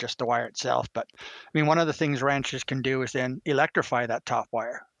opposed to just the wire itself. But I mean, one of the things ranchers can do is then electrify that top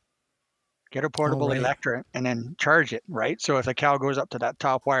wire. Get a portable electric and then charge it, right? So if a cow goes up to that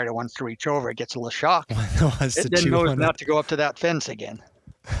top wire that wants to reach over, it gets a little shocked. It then knows not to go up to that fence again.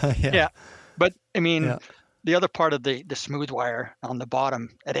 Yeah. But I mean, the other part of the smooth wire on the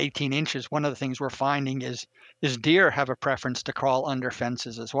bottom at 18 inches, one of the things we're finding is deer have a preference to crawl under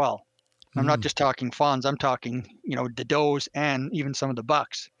fences as well. I'm not just talking fawns. I'm talking, the does and even some of the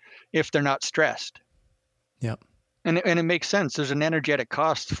bucks, if they're not stressed. Yep. And it makes sense. There's an energetic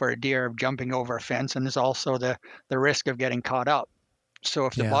cost for a deer of jumping over a fence, and there's also the risk of getting caught up. So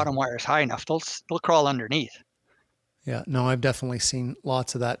if the bottom wire is high enough, they'll crawl underneath. Yeah, no, I've definitely seen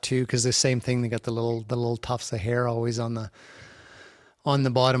lots of that too, because the same thing, they got the little tufts of hair always on the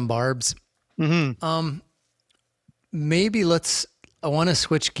bottom barbs. Maybe I want to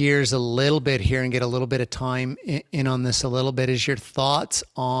switch gears a little bit here and get a little bit of time in on this a little bit. Is your thoughts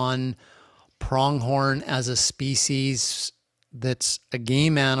on pronghorn as a species that's a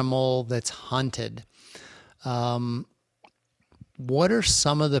game animal that's hunted? What are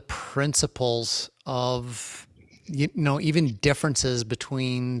some of the principles of, even differences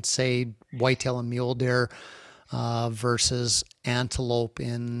between, say, whitetail and mule deer versus antelope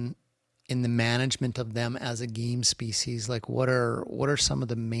in the management of them as a game species? Like, what are some of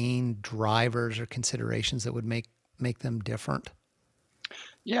the main drivers or considerations that would make them different?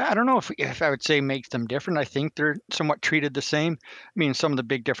 Yeah, I don't know if I would say makes them different. I think they're somewhat treated the same. I mean, some of the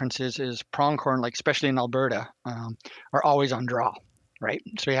big differences is pronghorn, like especially in Alberta, are always on draw, right?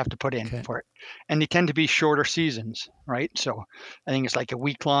 So you have to put in for it. And they tend to be shorter seasons, right? So I think it's like a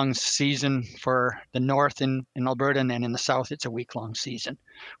week-long season for the north in Alberta, and then in the south, it's a week-long season,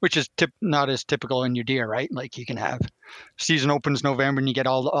 which is not as typical in your deer, right? Like you can have season opens November and you get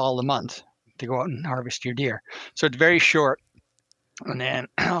all the month to go out and harvest your deer. So it's very short. And then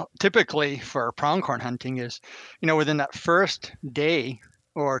typically for pronghorn hunting is, within that first day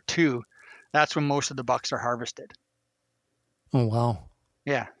or two, that's when most of the bucks are harvested. Oh, wow.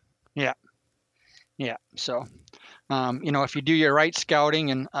 Yeah. So, if you do your right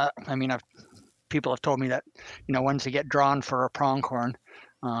scouting, and people have told me that, once they get drawn for a pronghorn,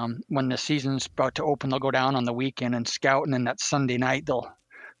 when the season's about to open, they'll go down on the weekend and scout, and then that Sunday night they'll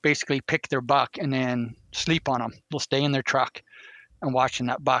basically pick their buck and then sleep on them. They'll stay in their truck and watching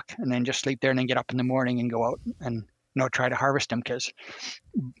that buck, and then just sleep there, and then get up in the morning and go out and try to harvest them, because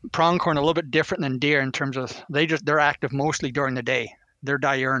pronghorn are a little bit different than deer in terms of they're active mostly during the day. They're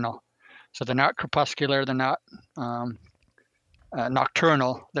diurnal, so they're not crepuscular. They're not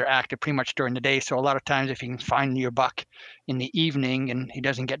nocturnal. They're active pretty much during the day. So a lot of times, if you can find your buck in the evening and he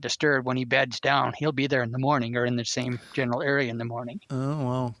doesn't get disturbed when he beds down, he'll be there in the morning or in the same general area in the morning. Oh,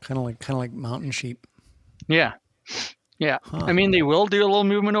 wow. Kind of like mountain sheep. Yeah. Huh. I mean, they will do a little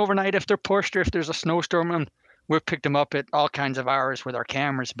movement overnight if they're pushed or if there's a snowstorm, and we've picked them up at all kinds of hours with our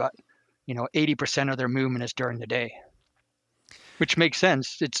cameras, but 80% of their movement is during the day, which makes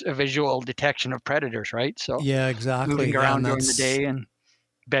sense. It's a visual detection of predators, right? So yeah, exactly. Moving around during the day and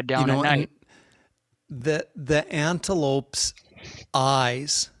bed down at night. The antelope's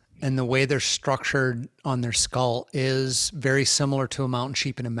eyes and the way they're structured on their skull is very similar to a mountain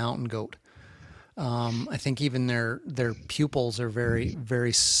sheep and a mountain goat. I think even their pupils are very,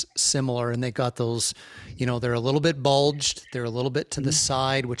 very similar, and they got those, they're a little bit bulged, they're a little bit to the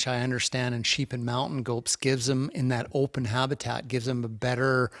side, which I understand in sheep and mountain goats gives them, in that open habitat, gives them a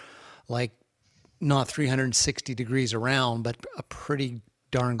better, like, not 360 degrees around, but a pretty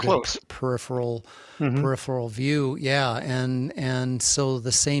darn good Close. peripheral view. Yeah. And so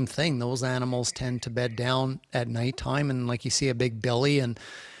the same thing, those animals tend to bed down at nighttime, and like you see a big belly, and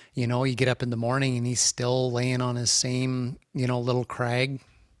you get up in the morning and he's still laying on his same, little crag,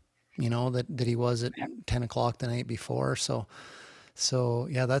 that he was at 10 o'clock the night before. So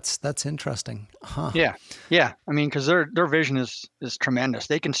yeah, that's interesting. Huh. Yeah. I mean, cause their vision is tremendous.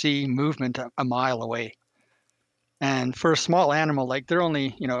 They can see movement a mile away. And for a small animal, like they're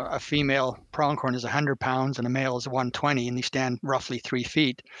only, a female pronghorn is 100 pounds and a male is 120, and they stand roughly 3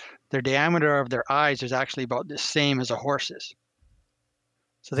 feet. Their diameter of their eyes is actually about the same as a horse's.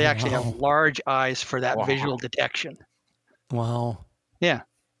 So they actually have large eyes for that visual detection. Wow. Yeah.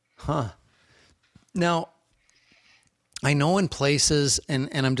 Huh. Now, I know in places,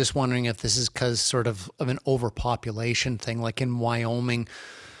 and I'm just wondering if this is because sort of an overpopulation thing, like in Wyoming,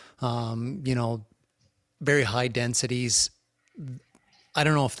 very high densities. I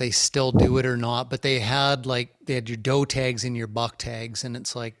don't know if they still do it or not, but they had your doe tags and your buck tags. And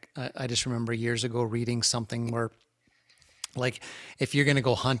it's like, I just remember years ago reading something where, like, if you're going to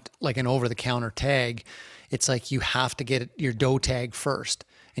go hunt like an over-the-counter tag, it's like you have to get your doe tag first,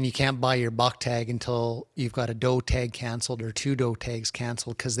 and you can't buy your buck tag until you've got a doe tag canceled or 2 doe tags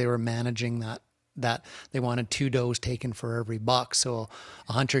canceled, because they were managing that they wanted 2 does taken for every buck. So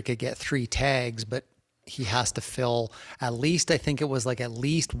a hunter could get 3 tags, but he has to fill at least, I think it was like at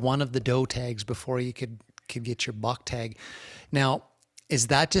least one of the doe tags before you could get your buck tag. Now, is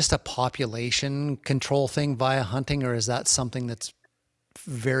that just a population control thing via hunting, or is that something that's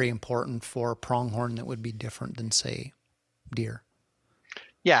very important for pronghorn that would be different than, say, deer?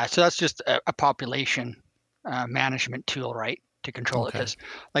 Yeah, so that's just a population management tool, right, to control it. Because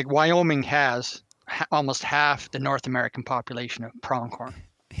like Wyoming has almost half the North American population of pronghorn.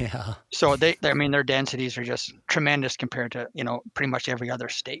 Yeah. So their densities are just tremendous compared to, pretty much every other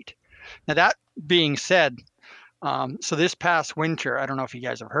state. Now, that being said, so this past winter, I don't know if you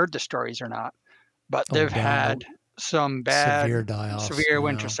guys have heard the stories or not, but they've had some bad severe die-offs, severe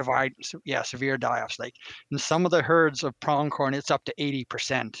winter, severe die-offs. Like in some of the herds of pronghorn, it's up to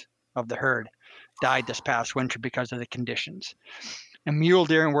 80% of the herd died this past winter because of the conditions. And mule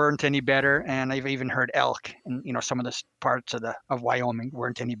deer weren't any better, and I've even heard elk, and some of the parts of Wyoming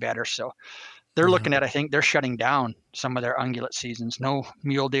weren't any better. So they're looking at, I think they're shutting down some of their ungulate seasons. No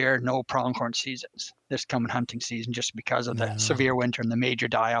mule deer, no pronghorn seasons this coming hunting season, just because of the severe winter and the major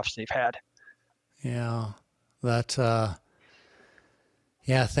die-offs they've had. Yeah, that.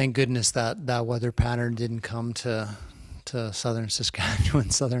 Thank goodness that weather pattern didn't come to southern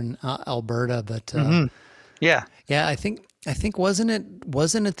Saskatchewan, southern Alberta, but yeah. I think wasn't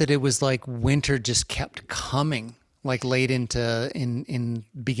it that it was like winter just kept coming, like late in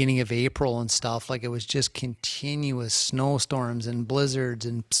beginning of April and stuff. Like it was just continuous snowstorms and blizzards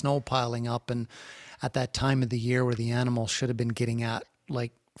and snow piling up, and at that time of the year where the animals should have been getting at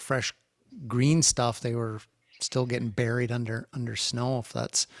like fresh green stuff, they were still getting buried under snow.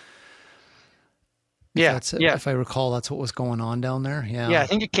 If I recall, that's what was going on down there. Yeah, I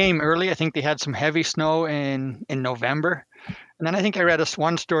think it came early. I think they had some heavy snow in November. And then I think I read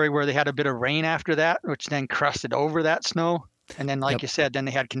one story where they had a bit of rain after that, which then crusted over that snow. And then, like Yep. you said, then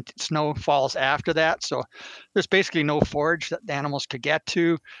they had snow falls after that. So there's basically no forage that the animals could get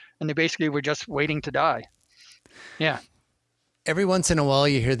to. And they basically were just waiting to die. Yeah. Every once in a while,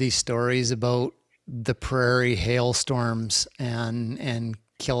 you hear these stories about the prairie hailstorms and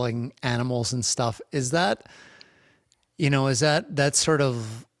killing animals and stuff. Is that, that's sort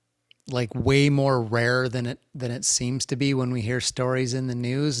of like way more rare than it seems to be when we hear stories in the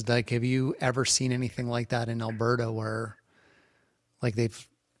news? Like, have you ever seen anything like that in Alberta where like they've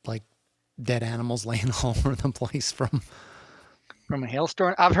like dead animals laying all over the place from a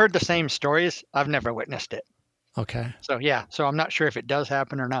hailstorm? I've heard the same stories. I've never witnessed it. Okay. So yeah, so I'm not sure if it does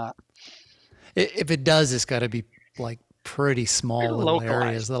happen or not. If it does, it's got to be like pretty small little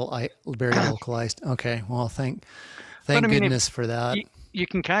areas, very localized. Okay. Well, thank goodness for that. You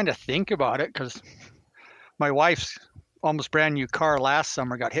can kind of think about it, because my wife's almost brand new car last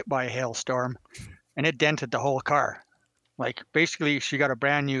summer got hit by a hailstorm and it dented the whole car. Like basically she got a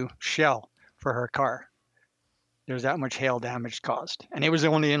brand new shell for her car. There's that much hail damage caused. And it was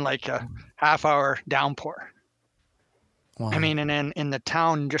only in like a half-hour downpour. Wow. I mean, and then in the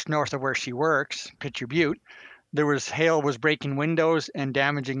town just north of where she works, Pitcher Butte, hail was breaking windows and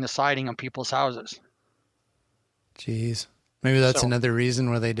damaging the siding on people's houses. Jeez. Maybe that's another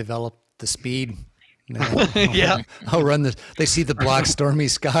reason where they developed the speed. Yeah. I'll run this. They see the black stormy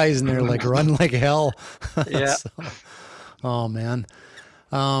skies and they're like, run like hell. Yeah. Oh man.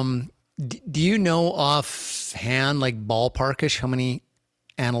 Do you know offhand, like ballparkish, how many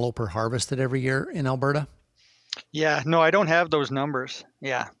antelope are harvested every year in Alberta? Yeah, no, I don't have those numbers.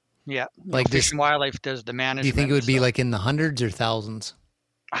 Yeah. Like Fish and Wildlife does the management. Do you think it would be like in the hundreds or thousands?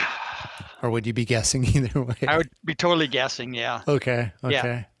 Or would you be guessing either way? I would be totally guessing, yeah. Okay.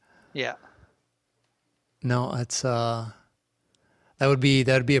 Yeah. No, that's that would be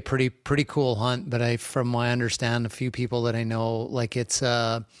a pretty cool hunt. But from what I understand, a few people that I know, like it's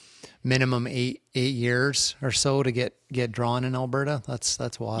minimum eight years or so to get drawn in Alberta.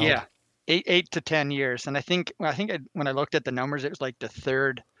 That's wild. Yeah, 8 to 10 years. And I think when I looked at the numbers, it was like the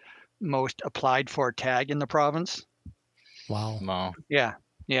third most applied for tag in the province. Wow. Yeah.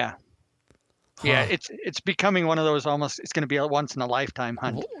 Huh. Yeah, it's becoming one of those it's going to be a once in a lifetime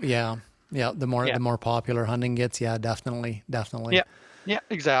hunt. Yeah. The more popular hunting gets, yeah, definitely. Yeah,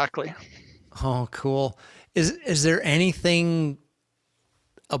 exactly. Oh, cool. Is there anything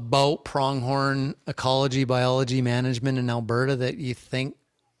about pronghorn ecology, biology, management in Alberta that you think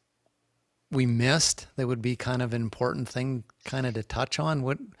we missed that would be kind of an important thing kind of to touch on?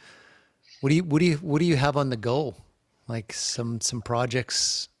 What do you have on the go? Like some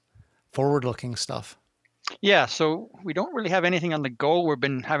projects, forward-looking stuff. Yeah, so we don't really have anything on the go. We've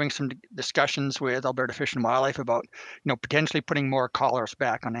been having some discussions with Alberta Fish and Wildlife about, potentially putting more collars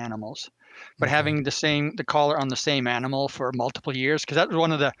back on animals, but having the collar on the same animal for multiple years, because that was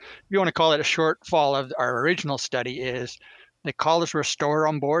one of the, if you want to call it a shortfall of our original study, is the collars were stored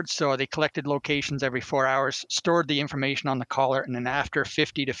on board. So they collected locations every 4 hours, stored the information on the collar, and then after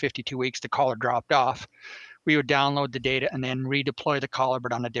 50 to 52 weeks, the collar dropped off. We would download the data and then redeploy the collar,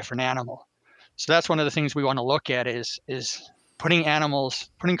 but on a different animal. So that's one of the things we want to look at is putting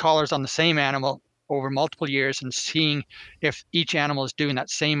collars on the same animal over multiple years and seeing if each animal is doing that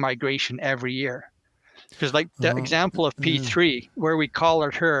same migration every year. Because like the example of P3, where we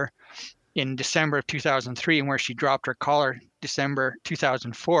collared her in December of 2003 and where she dropped her collar December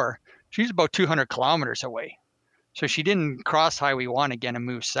 2004, she's about 200 kilometers away. So she didn't cross Highway 1 again and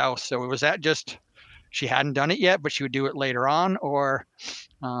move south. So was that just she hadn't done it yet, but she would do it later on, or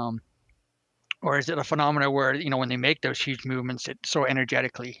is it a phenomenon where, when they make those huge movements, it's so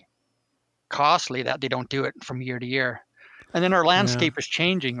energetically costly that they don't do it from year to year? And then our landscape is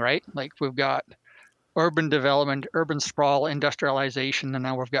changing, right? Like we've got urban development, urban sprawl, industrialization, and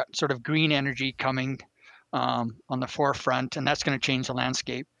now we've got sort of green energy coming on the forefront, and that's going to change the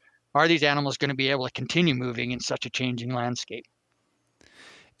landscape. Are these animals going to be able to continue moving in such a changing landscape?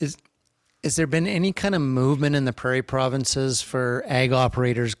 Has there been any kind of movement in the prairie provinces for ag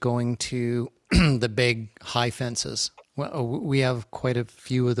operators going to the big high fences? Well, we have quite a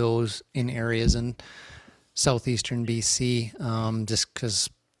few of those in areas in southeastern BC, just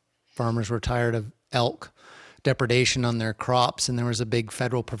because farmers were tired of elk depredation on their crops, and there was a big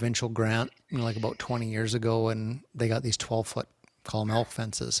federal provincial grant, like about 20 years ago, and they got these 12-foot, call them elk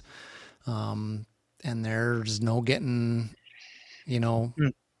fences, and there's no getting,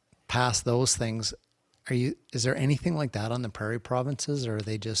 past those things. Is there anything like that on the prairie provinces, or are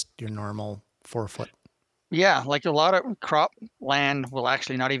they just your normal 4-foot? Yeah, like a lot of crop land will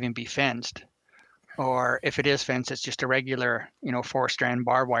actually not even be fenced. or if it is fence, it's just a regular, 4-strand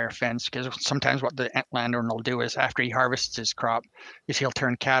barbed wire fence. Because sometimes what the landowner will do is after he harvests his crop, is he'll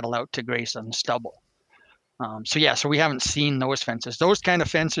turn cattle out to graze on the stubble. So we haven't seen those fences. Those kind of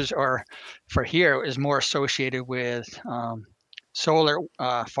fences are, for here, is more associated with solar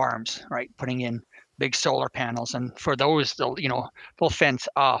farms, right? Putting in big solar panels, and for those, they'll fence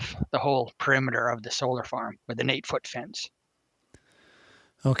off the whole perimeter of the solar farm with an 8-foot fence.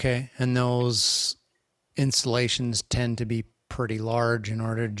 Okay, and those installations tend to be pretty large in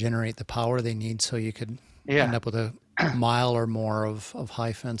order to generate the power they need, so you could end up with a mile or more of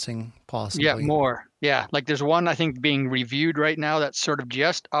high fencing possibly. Yeah, more. Yeah, like there's one I think being reviewed right now that's sort of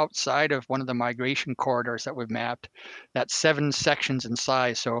just outside of one of the migration corridors that we've mapped. That's 7 sections in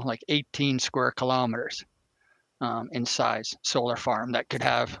size, so like 18 square kilometers in size, solar farm that could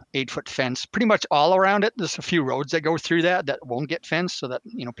have 8-foot fence pretty much all around it. There's a few roads that go through that won't get fenced, so that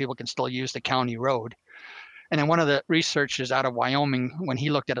people can still use the county road. And then one of the researchers out of Wyoming, when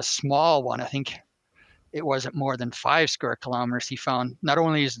he looked at a small one, I think it wasn't more than 5 square kilometers, he found not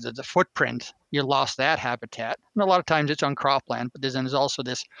only is the footprint, you lost that habitat, and a lot of times it's on cropland, but there's also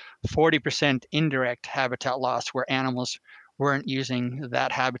this 40% indirect habitat loss where animals weren't using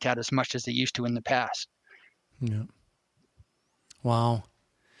that habitat as much as they used to in the past. Yeah. Wow.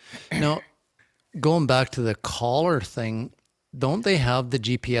 Now, going back to the collar thing, don't they have the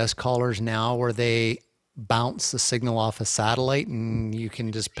GPS collars now where they bounce the signal off a satellite and you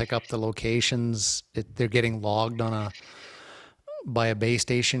can just pick up the locations? They're getting logged by a base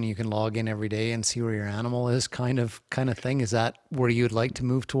station. You can log in every day and see where your animal is, kind of thing. Is that where you'd like to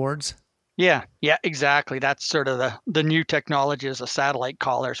move towards? Yeah, exactly. That's sort of the new technology is the satellite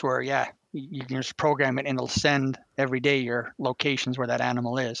collars where, you can just program it and it'll send every day your locations where that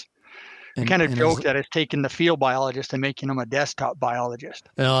animal is. I kind of joke that it's taking the field biologist and making him a desktop biologist.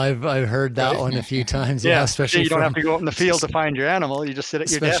 No, I've heard that one a few times. Yeah, especially so you don't have to go out in the field to find your animal. You just sit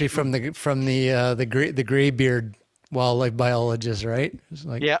at your desk. Especially from the graybeard wildlife biologist, right? It's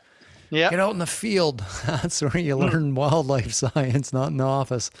like, get out in the field. That's where you learn wildlife science, not in the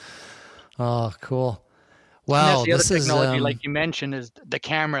office. Oh, cool. Wow, the other technology, like you mentioned, is the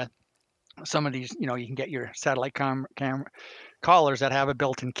camera. Some of these, you can get your satellite camera collars that have a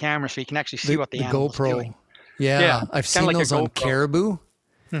built-in camera, so you can actually see what the animal's GoPro. doing. Yeah, I've seen like those on caribou,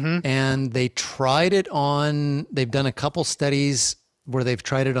 and they tried it on. They've done a couple studies where they've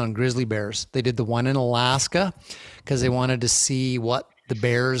tried it on grizzly bears. They did the one in Alaska because they wanted to see what the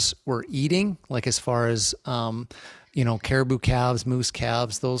bears were eating, like as far as caribou calves, moose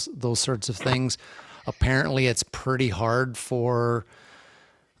calves, those sorts of things. Apparently, it's pretty hard for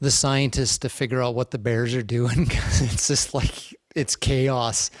the scientists to figure out what the bears are doing because it's just like it's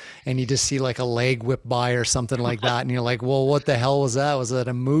chaos, and you just see like a leg whip by or something like that, and you're like, well, what the hell was that? Was that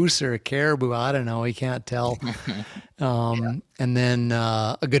a moose or a caribou? I don't know. You can't tell. And then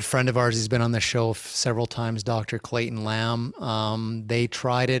a good friend of ours, he's been on the show several times, Dr. Clayton Lamb. They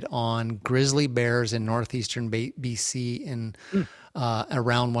tried it on grizzly bears in northeastern BC in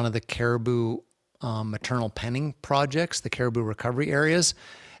around one of the caribou maternal penning projects, the caribou recovery areas.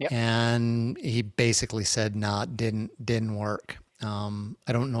 Yep. And he basically said, nah, didn't work. I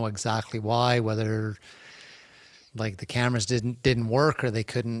don't know exactly why, whether like the cameras didn't work or they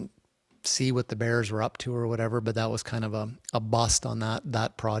couldn't see what the bears were up to or whatever, but that was kind of a bust on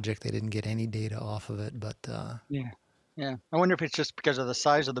that project. They didn't get any data off of it, but yeah. I wonder if it's just because of the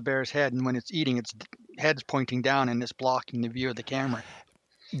size of the bear's head, and when it's eating, its head's pointing down and it's blocking the view of the camera.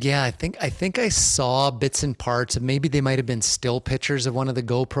 Yeah, I think I saw bits and parts of, maybe they might have been still pictures of one of the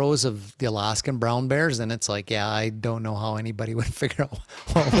GoPros of the Alaskan brown bears, and it's like, I don't know how anybody would figure out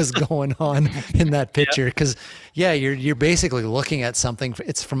what was going on in that picture, because you're basically looking at something.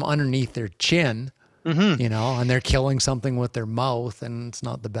 It's from underneath their chin, and they're killing something with their mouth, and it's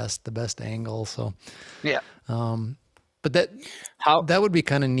not the best angle. So but that would be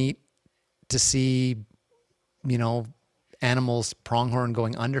kind of neat to see, animals, pronghorn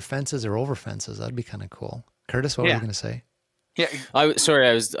going under fences or over fences. That'd be kind of cool. Curtis, what were you going to say? Yeah. I'm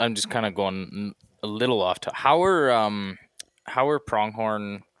just kind of going a little off to how are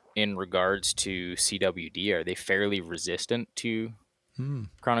pronghorn in regards to CWD? Are they fairly resistant to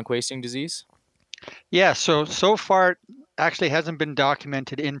chronic wasting disease? Yeah. So far, actually hasn't been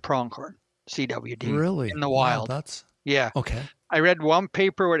documented in pronghorn CWD. Really? In the wild. Wow, that's okay. I read one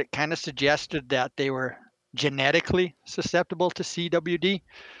paper where it kind of suggested that they were genetically susceptible to CWD,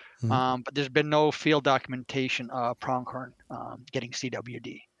 but there's been no field documentation of pronghorn getting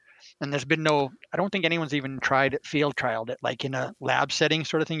CWD. And there's been I don't think anyone's even field trialed it, like in a lab setting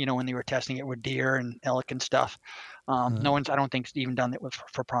sort of thing, when they were testing it with deer and elk and stuff. No one's, I don't think, even done it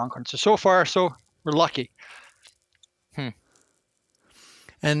for pronghorn. So far, so We're lucky.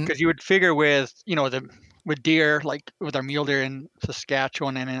 And Because you would figure with, with deer, like with our mule deer in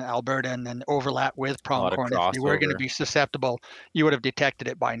Saskatchewan and in Alberta, and then overlap with A lot of pronghorn, if they were going to crossover. be susceptible, you would have detected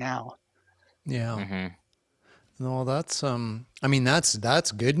it by now. yeah, Hmm. no, that's I mean, that's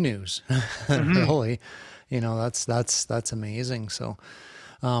good news. Mhm. Really, that's amazing. So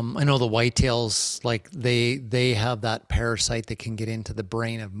I know the whitetails, like they have that parasite that can get into the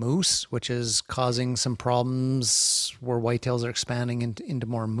brain of moose, which is causing some problems where whitetails are expanding into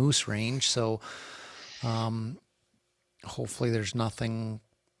more moose range. So hopefully there's nothing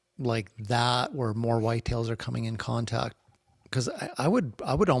like that where more whitetails are coming in contact. Because I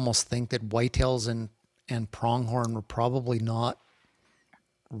would almost think that whitetails and pronghorn were probably not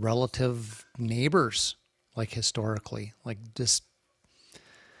relative neighbors, like historically. Like just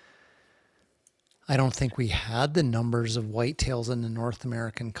I don't think we had the numbers of whitetails in the North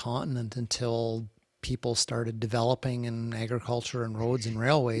American continent until people started developing in agriculture and roads and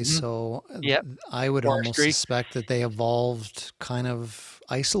railways. Mhm. So Yep. I would almost Forestry. suspect that they evolved kind of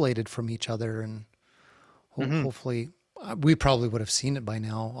isolated from each other, and Mhm. hopefully we probably would have seen it by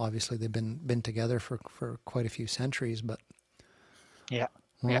now. Obviously, they've been together for quite a few centuries, but Yeah.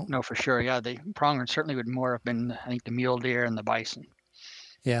 Yeah. well, No, for sure. Yeah. The pronghorn certainly would more have been, I think, the mule deer and the bison.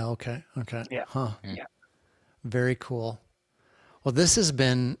 yeah, okay, Yeah. huh, Yeah. very cool. Well, this has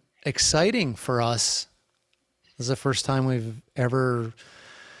been exciting for us. This is the first time we've ever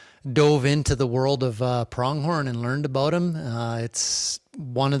dove into the world of pronghorn and learned about him. It's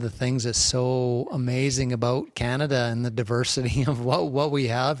one of the things that's so amazing about Canada and the diversity of what we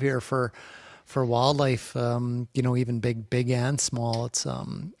have here for wildlife. Even big and small.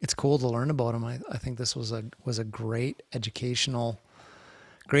 It's cool to learn about them. I think this was a great educational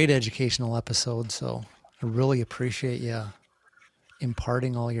episode. So I really appreciate you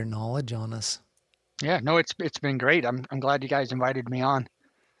imparting all your knowledge on us. Yeah. No, it's been great. I'm glad you guys invited me on.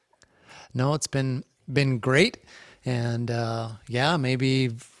 No, it's been great, and yeah,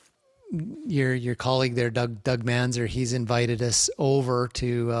 maybe your colleague there, Doug Manzer, he's invited us over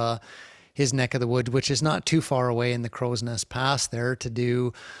to his neck of the woods, which is not too far away in the Crow's Nest Pass there, to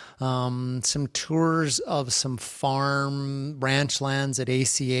do some tours of some farm ranch lands that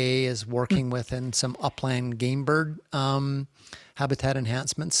ACA is working with, and some upland game bird habitat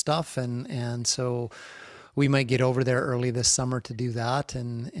enhancement stuff, and so we might get over there early this summer to do that,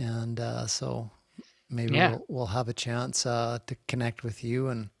 and so maybe Yeah. we'll have a chance to connect with you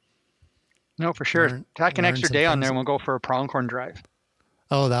and No, for sure. Tack an extra some day on things. there and we'll go for a pronghorn drive.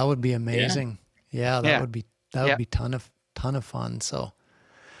 Oh, that would be amazing. Yeah, that Yeah. would be Yeah. ton of fun. So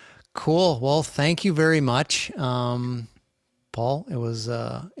cool. Well, thank you very much, Paul. It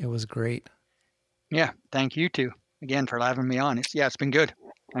was great. Yeah. Thank you too again for having me on. It's been good.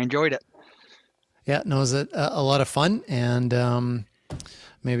 I enjoyed it. Yeah, no, it was a lot of fun, and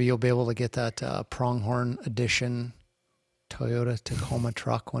maybe you'll be able to get that Pronghorn edition Toyota Tacoma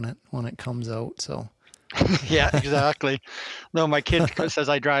truck when it comes out. So Yeah, exactly. No, my kid says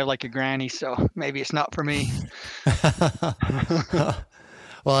I drive like a granny, so maybe it's not for me.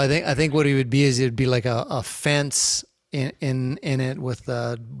 well, I think what it would be is it'd be like a fence in it with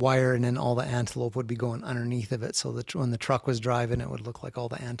the wire, and then all the antelope would be going underneath of it, so that when the truck was driving, it would look like all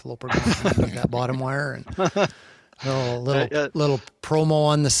the antelope were going underneath that bottom wire, and little promo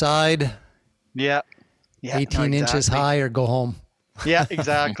on the side. Yeah. Yeah. 18 inches high or go home. Yeah,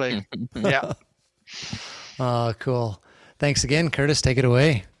 exactly. Yeah. Cool. Thanks again, Curtis. Take it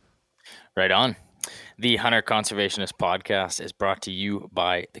away. Right on. The Hunter Conservationist Podcast is brought to you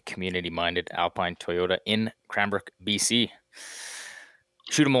by the community-minded Alpine Toyota in Cranbrook, BC.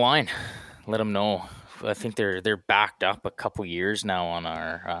 Shoot them a line. Let them know. I think they're backed up a couple years now on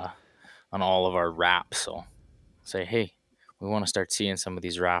our on all of our wraps. So say, hey, we want to start seeing some of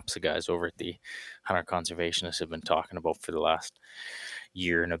these wraps the guys over at the Hunter Conservationists have been talking about for the last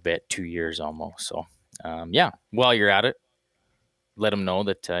year and a bit, 2 years almost. So yeah, while you're at it, let them know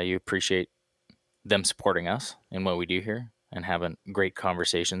that you appreciate them supporting us in what we do here and having great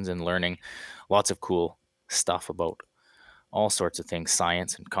conversations and learning lots of cool stuff about all sorts of things,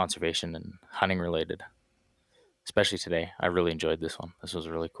 science and conservation and hunting related. Especially today. I really enjoyed this one. This was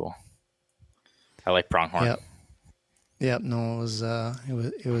really cool. I like pronghorn. Yep. No,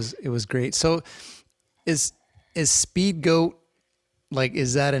 it was great. So is speed goat, like,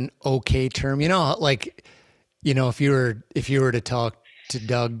 is that an okay term? If you were to talk to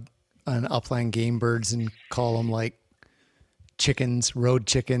Doug on upland game birds and call them like chickens, road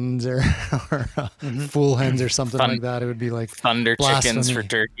chickens, or fool hens or something like that, it would be like thunder blasphemy. Chickens for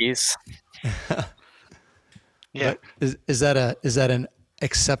turkeys. Yeah. But is that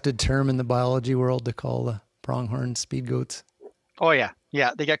accepted term in the biology world to call the pronghorn speed goats? Oh yeah,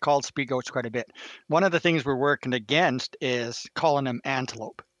 yeah, they get called speed goats quite a bit. One of the things we're working against is calling them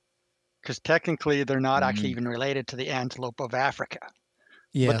antelope, because technically they're not actually even related to the antelope of Africa.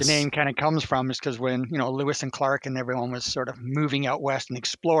 What the Yes. name kind of comes from is because when Lewis and Clark and everyone was sort of moving out west and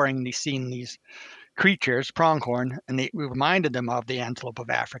exploring, they seen these creatures, pronghorn, and we reminded them of the antelope of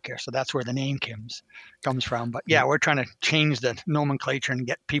Africa. So that's where the name comes from. But yeah, we're trying to change the nomenclature and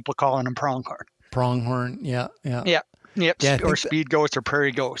get people calling them pronghorn. Pronghorn, yeah. Yep. Yeah, or speed ghost or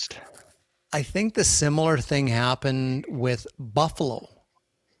prairie ghost. I think the similar thing happened with buffalo,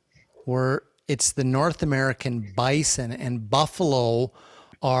 where it's the North American bison, and buffalo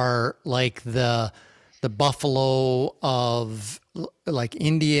are like the buffalo of like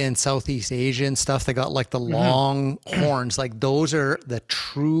India and Southeast Asia and stuff. They got like the long horns, like those are the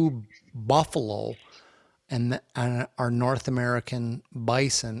true buffalo. And our North American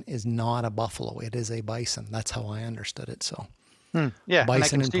bison is not a buffalo; it is a bison. That's how I understood it. So, yeah,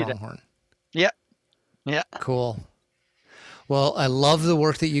 bison and and pronghorn. Yeah. Cool. Well, I love the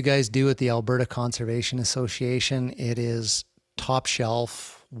work that you guys do at the Alberta Conservation Association. It is top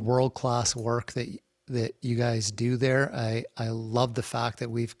shelf, world-class work that you guys do there. I love the fact that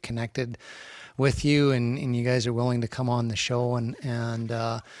we've connected with you and you guys are willing to come on the show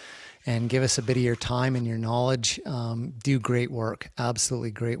and give us a bit of your time and your knowledge. Do great work,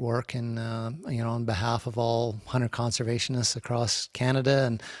 absolutely great work. And, on behalf of all hunter conservationists across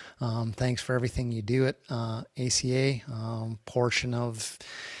Canada, and thanks for everything you do at ACA. Portion of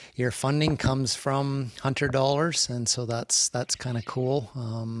your funding comes from hunter dollars. And so that's kind of cool,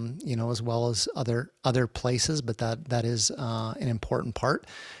 as well as other places, but that is an important part.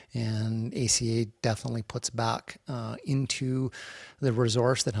 And ACA definitely puts back into the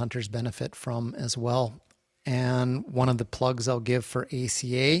resource that hunters benefit from as well. And one of the plugs I'll give for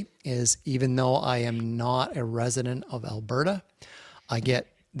ACA is, even though I am not a resident of Alberta, I get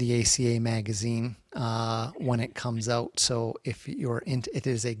the ACA magazine when it comes out. So if you're into it,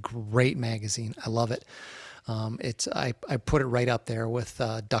 is a great magazine. I love it. I put it right up there with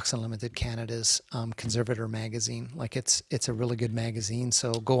Ducks Unlimited Canada's Conservator magazine. Like it's a really good magazine.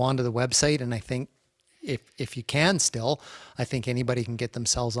 So go onto the website, and I think if you can still, I think anybody can get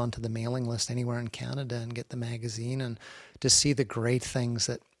themselves onto the mailing list anywhere in Canada and get the magazine and just see the great things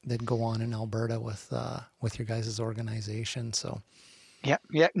that go on in Alberta with your guys' organization. So.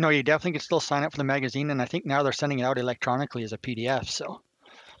 Yeah. No, you definitely can still sign up for the magazine, and I think now they're sending it out electronically as a PDF. So.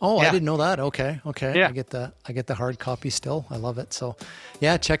 Oh, yeah. I didn't know that. Okay. Yeah. I get the hard copy still. I love it. So,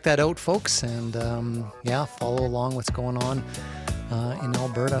 yeah, check that out, folks, and follow along what's going on in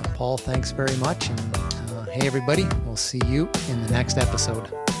Alberta. Paul, thanks very much, and hey, everybody, we'll see you in the next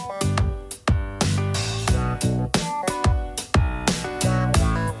episode.